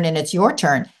my turn and it's your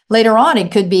turn. Later on,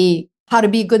 it could be how to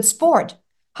be a good sport,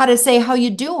 how to say, how you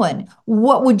doing?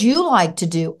 What would you like to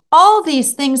do? All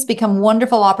these things become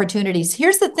wonderful opportunities.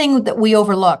 Here's the thing that we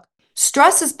overlook.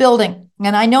 Stress is building.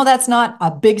 And I know that's not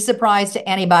a big surprise to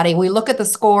anybody. We look at the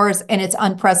scores and it's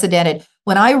unprecedented.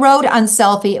 When I wrote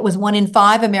Unselfie, it was 1 in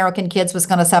 5 American kids was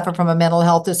going to suffer from a mental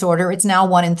health disorder. It's now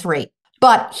 1 in 3.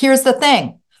 But here's the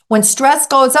thing. When stress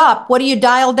goes up, what do you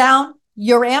dial down?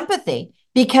 Your empathy,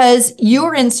 because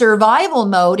you're in survival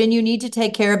mode and you need to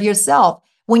take care of yourself.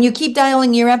 When you keep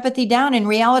dialing your empathy down, in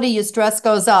reality, your stress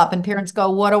goes up and parents go,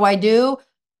 what do I do?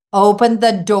 Open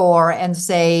the door and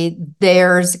say,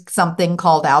 there's something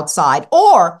called outside,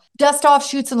 or dust off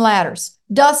chutes and ladders,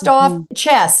 dust off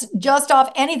chess, dust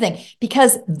off anything,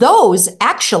 because those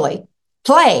actually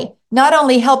play not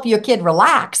only help your kid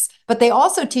relax, but they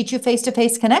also teach you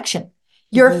face-to-face connection.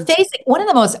 You're facing one of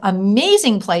the most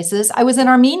amazing places. I was in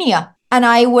Armenia and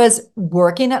I was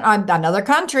working at another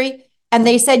country, and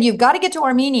they said, you've got to get to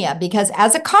Armenia because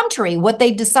as a country, what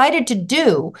they decided to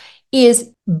do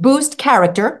is boost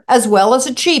character as well as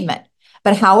achievement.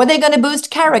 But how are they going to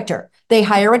boost character? They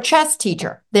hire a chess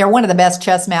teacher. They're one of the best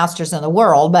chess masters in the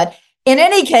world. But in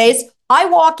any case, I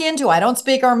don't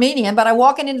speak Armenian, but I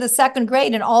walk into the 2nd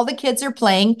grade and all the kids are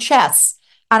playing chess.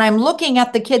 And I'm looking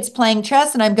at the kids playing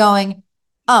chess and I'm going,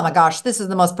 oh my gosh, this is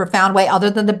the most profound way other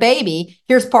than the baby.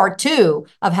 Here's part 2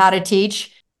 of how to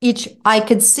teach each. I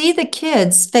could see the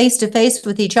kids face to face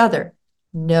with each other.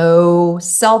 No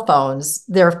cell phones.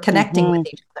 They're connecting with Mm-hmm.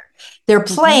 each other. They're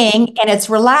Mm-hmm. playing and it's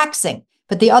relaxing.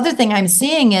 But the other thing I'm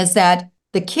seeing is that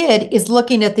the kid is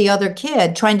looking at the other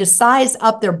kid, trying to size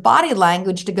up their body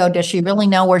language to go, does she really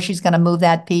know where she's going to move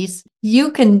that piece?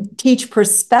 You can teach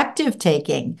perspective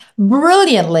taking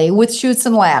brilliantly with Chutes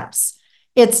and Ladders.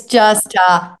 It's just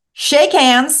shake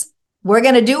hands. We're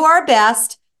going to do our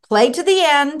best, play to the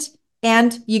end.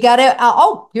 And you got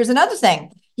to, here's another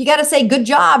thing. You got to say good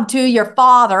job to your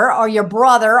father or your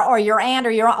brother or your aunt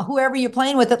or your whoever you're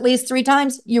playing with at least 3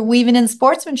 times. You're weaving in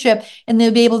sportsmanship, and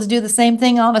they'll be able to do the same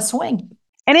thing on a swing.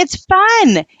 And it's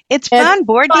fun. It's It's fun.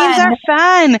 Board games fun. are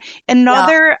fun. Yeah.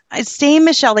 Another, same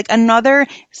Michelle, like another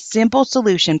simple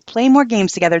solution. Play more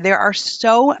games together. There are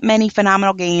so many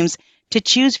phenomenal games to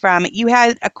choose from. You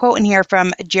had a quote in here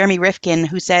from Jeremy Rifkin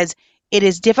who says, "It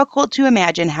is difficult to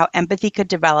imagine how empathy could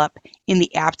develop in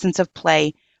the absence of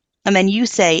play." And then you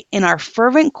say, in our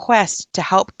fervent quest to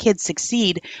help kids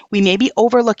succeed, we may be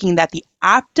overlooking that the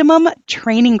optimum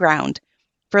training ground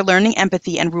for learning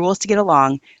empathy and rules to get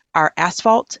along are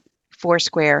asphalt,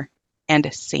 foursquare, and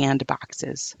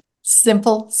sandboxes.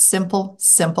 Simple, simple,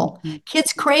 simple. Mhm.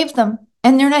 Kids crave them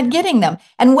and they're not getting them.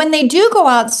 And when they do go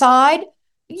outside,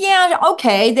 yeah,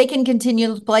 okay, they can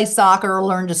continue to play soccer or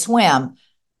learn to swim.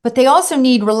 But they also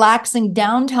need relaxing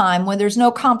downtime when there's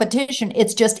no competition.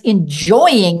 It's just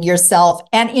enjoying yourself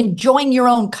and enjoying your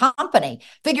own company,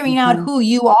 figuring out Mhm. who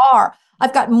you are.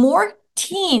 I've got more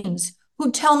teens who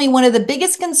tell me one of the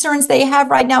biggest concerns they have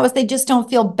right now is they just don't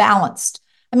feel balanced.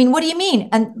 I mean, what do you mean?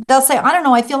 And they'll say, I don't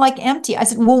know, I feel like empty. I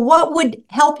said, well, what would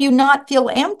help you not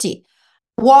feel empty?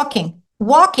 Walking.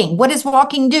 Walking. What does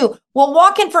walking do? Well,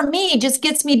 walking for me just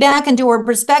gets me back into a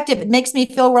perspective. It makes me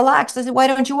feel relaxed. I said, why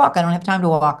don't you walk? I don't have time to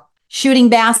walk. Shooting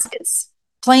baskets,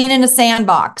 playing in a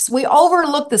sandbox. We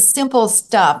overlook the simple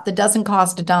stuff that doesn't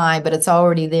cost a dime, but it's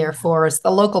already there for us.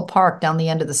 The local park down the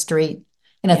end of the street.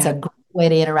 And it's Yeah. a great way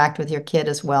to interact with your kid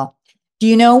as well. Do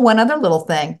you know one other little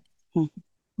thing? Hmm.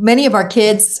 Many of our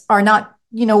kids are not,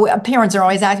 parents are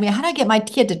always asking me, how do I get my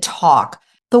kid to talk?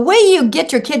 The way you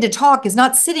get your kid to talk is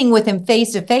not sitting with him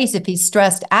face to face if he's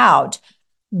stressed out.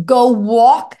 Go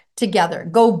walk together,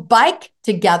 go bike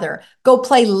together, go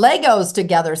play Legos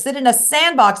together, sit in a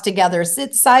sandbox together,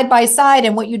 sit side by side.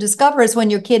 And what you discover is when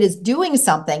your kid is doing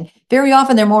something, very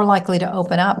often they're more likely to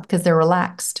open up because they're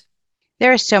relaxed.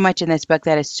 There is so much in this book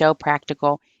that is so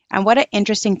practical. And what an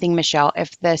interesting thing, Michelle,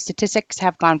 if the statistics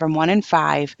have gone from 1 in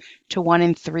 5 to 1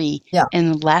 in 3 Yeah.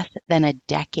 in less than a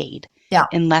decade, Yeah.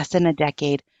 in less than a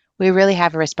decade, we really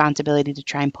have a responsibility to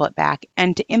try and pull it back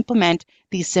and to implement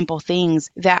these simple things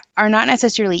that are not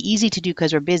necessarily easy to do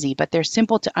because we're busy, but they're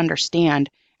simple to understand.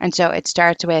 And so it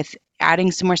starts with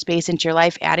adding some more space into your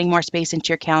life, adding more space into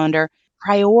your calendar,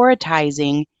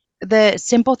 prioritizing the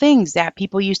simple things that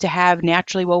people used to have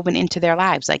naturally woven into their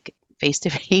lives, like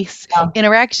face-to-face Yeah.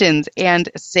 interactions and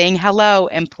saying hello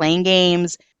and playing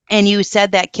games. And you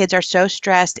said that kids are so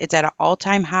stressed, it's at an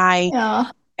all-time high. Yeah.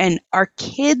 And our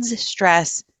kids'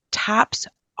 stress tops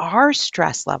our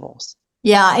stress levels.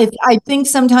 Yeah, I think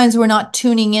sometimes we're not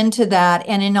tuning into that.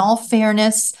 And in all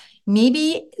fairness,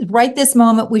 maybe right this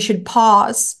moment, we should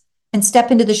pause and step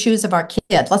into the shoes of our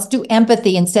kid. Let's do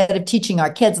empathy instead of teaching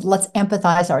our kids. Let's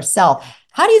empathize ourselves.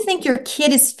 How do you think your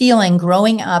kid is feeling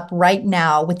growing up right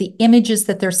now with the images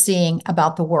that they're seeing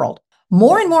about the world?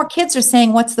 More and more kids are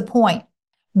saying, what's the point?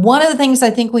 One of the things I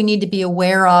think we need to be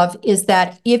aware of is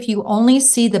that if you only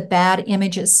see the bad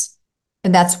images,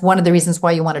 and that's one of the reasons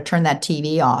why you want to turn that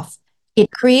TV off,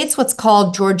 it creates what's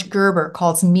called George Gerber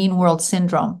calls mean world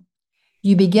syndrome.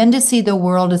 You begin to see the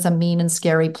world as a mean and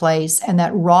scary place, and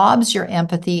that robs your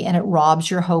empathy and it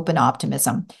robs your hope and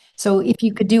optimism. So if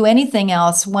you could do anything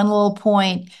else, one little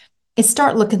point is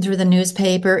start looking through the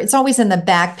newspaper. It's always in the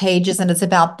back pages and it's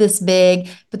about this big,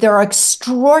 but there are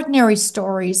extraordinary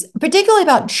stories, particularly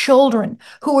about children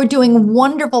who are doing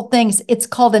wonderful things. It's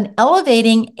called an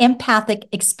elevating empathic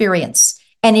experience.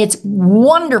 And it's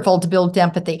wonderful to build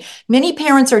empathy. Many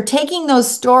parents are taking those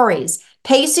stories,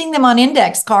 pasting them on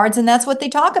index cards, and that's what they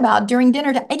talk about during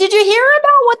dinner time. Hey, did you hear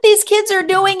about what these kids are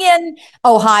doing in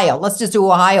Ohio? Let's just do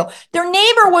Ohio. Their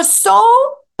neighbor was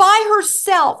so by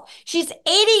herself. She's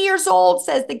 80 years old,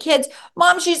 says the kids.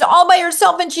 Mom, she's all by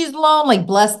herself and she's lonely.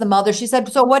 Bless the mother. She said,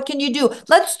 so what can you do?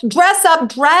 Let's dress up,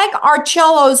 drag our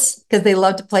cellos, because they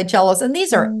love to play cellos. And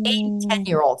these are 8,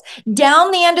 10-year-olds. Down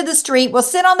the end of the street, we'll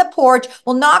sit on the porch,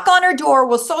 we'll knock on her door,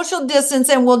 we'll social distance,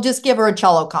 and we'll just give her a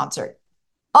cello concert.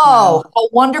 Oh, Wow. how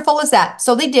wonderful is that?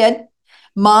 So they did.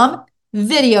 Mom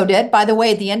videoed it. By the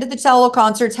way, at the end of the cello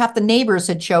concerts, half the neighbors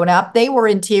had shown up. They were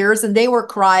in tears and they were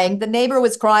crying. The neighbor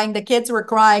was crying. The kids were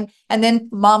crying. And then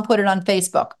mom put it on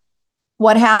Facebook.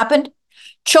 What happened?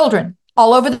 Children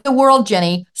all over the world,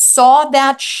 Jenny, saw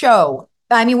that show.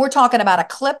 I mean, we're talking about a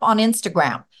clip on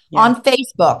Instagram, on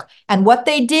Facebook. And what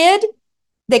they did,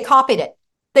 they copied it.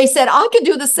 They said, I could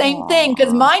do the same thing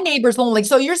because my neighbor's lonely.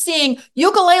 So you're seeing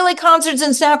ukulele concerts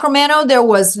in Sacramento. There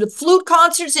was flute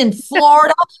concerts in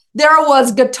Florida. There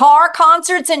was guitar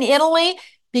concerts in Italy,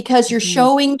 because you're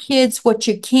showing kids what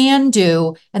you can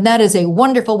do. And that is a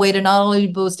wonderful way to not only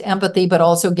boost empathy, but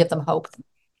also give them hope.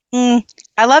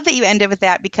 I love that you ended with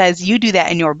that, because you do that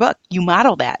in your book. You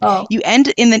model that. Oh. You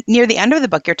end near the end of the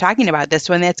book, you're talking about this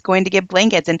one that's going to give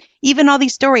blankets, and even all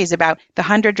these stories about the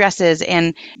 100 dresses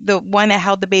and the one that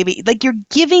held the baby. Like, you're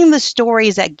giving the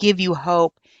stories that give you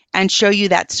hope and show you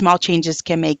that small changes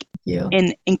can make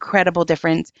an incredible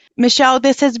difference. Michele,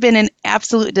 this has been an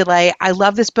absolute delight. I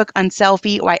love this book,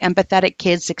 Unselfie, Why Empathetic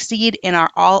Kids Succeed in Our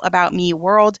All About Me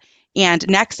World. And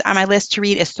next on my list to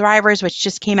read is Thrivers, which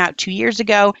just came out 2 years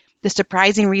ago. The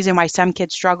Surprising Reason Why Some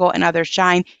Kids Struggle and Others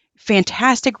Shine.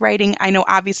 Fantastic writing. I know,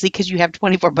 obviously, because you have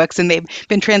 24 books and they've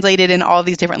been translated in all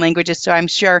these different languages. So I'm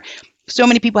sure so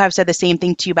many people have said the same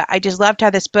thing to you. But I just loved how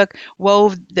this book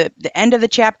wove the end of the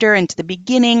chapter into the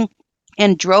beginning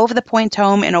and drove the points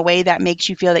home in a way that makes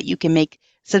you feel that you can make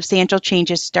substantial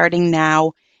changes starting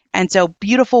now. And so,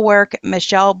 beautiful work.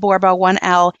 Michele Borba,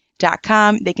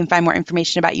 1L.com. They can find more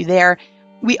information about you there.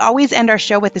 We always end our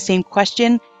show with the same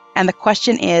question. And the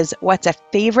question is, what's a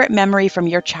favorite memory from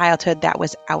your childhood that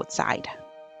was outside?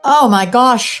 Oh my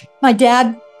gosh. My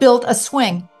dad built a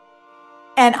swing.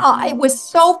 And it was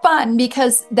so fun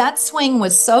because that swing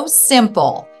was so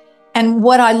simple. And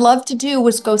what I loved to do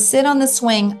was go sit on the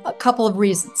swing. A couple of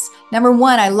reasons. Number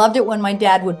one, I loved it when my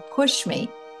dad would push me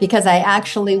because I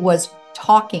actually was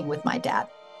talking with my dad.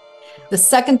 The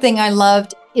second thing I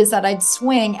loved is that I'd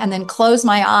swing and then close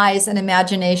my eyes and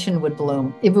imagination would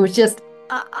bloom. It was just,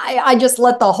 I just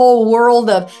let the whole world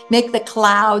make the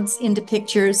clouds into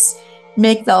pictures,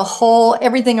 make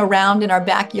everything around in our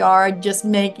backyard just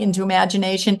make into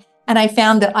imagination. And I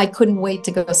found that I couldn't wait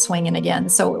to go swinging again.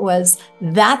 So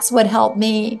that's what helped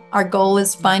me. Our goal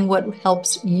is find what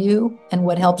helps you and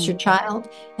what helps your child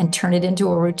and turn it into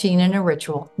a routine and a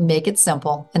ritual. Make it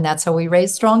simple. And that's how we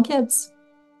raise strong kids.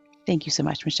 Thank you so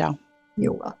much, Michele.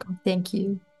 You're welcome. Thank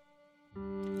you.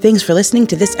 Thanks for listening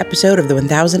to this episode of the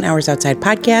 1000 Hours Outside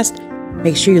podcast.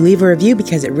 Make sure you leave a review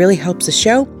because it really helps the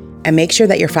show, and make sure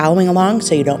that you're following along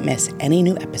so you don't miss any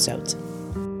new episodes.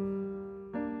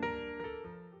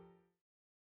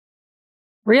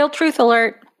 Real truth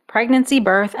alert. Pregnancy,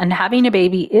 birth, and having a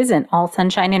baby isn't all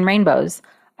sunshine and rainbows.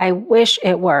 I wish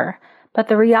it were. But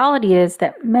the reality is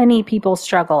that many people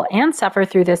struggle and suffer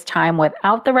through this time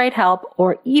without the right help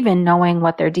or even knowing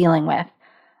what they're dealing with.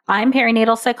 I'm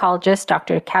perinatal psychologist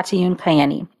Dr. Katayun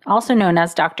Kayeni, also known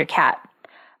as Dr. Kat.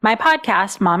 My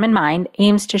podcast, Mom and Mind,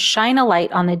 aims to shine a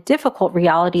light on the difficult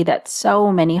reality that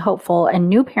so many hopeful and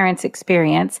new parents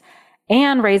experience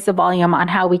and raise the volume on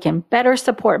how we can better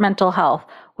support mental health,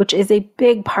 which is a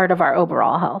big part of our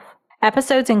overall health.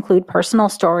 Episodes include personal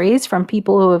stories from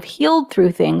people who have healed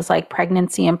through things like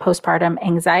pregnancy and postpartum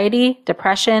anxiety,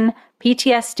 depression,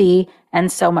 PTSD,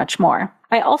 and so much more.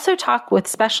 I also talk with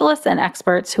specialists and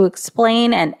experts who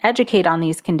explain and educate on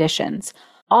these conditions.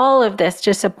 All of this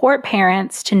to support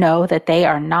parents to know that they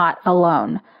are not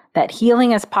alone, that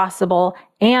healing is possible,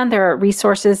 and there are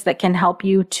resources that can help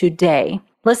you today.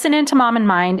 Listen into Mom and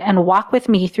Mind and walk with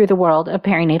me through the world of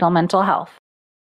perinatal mental health.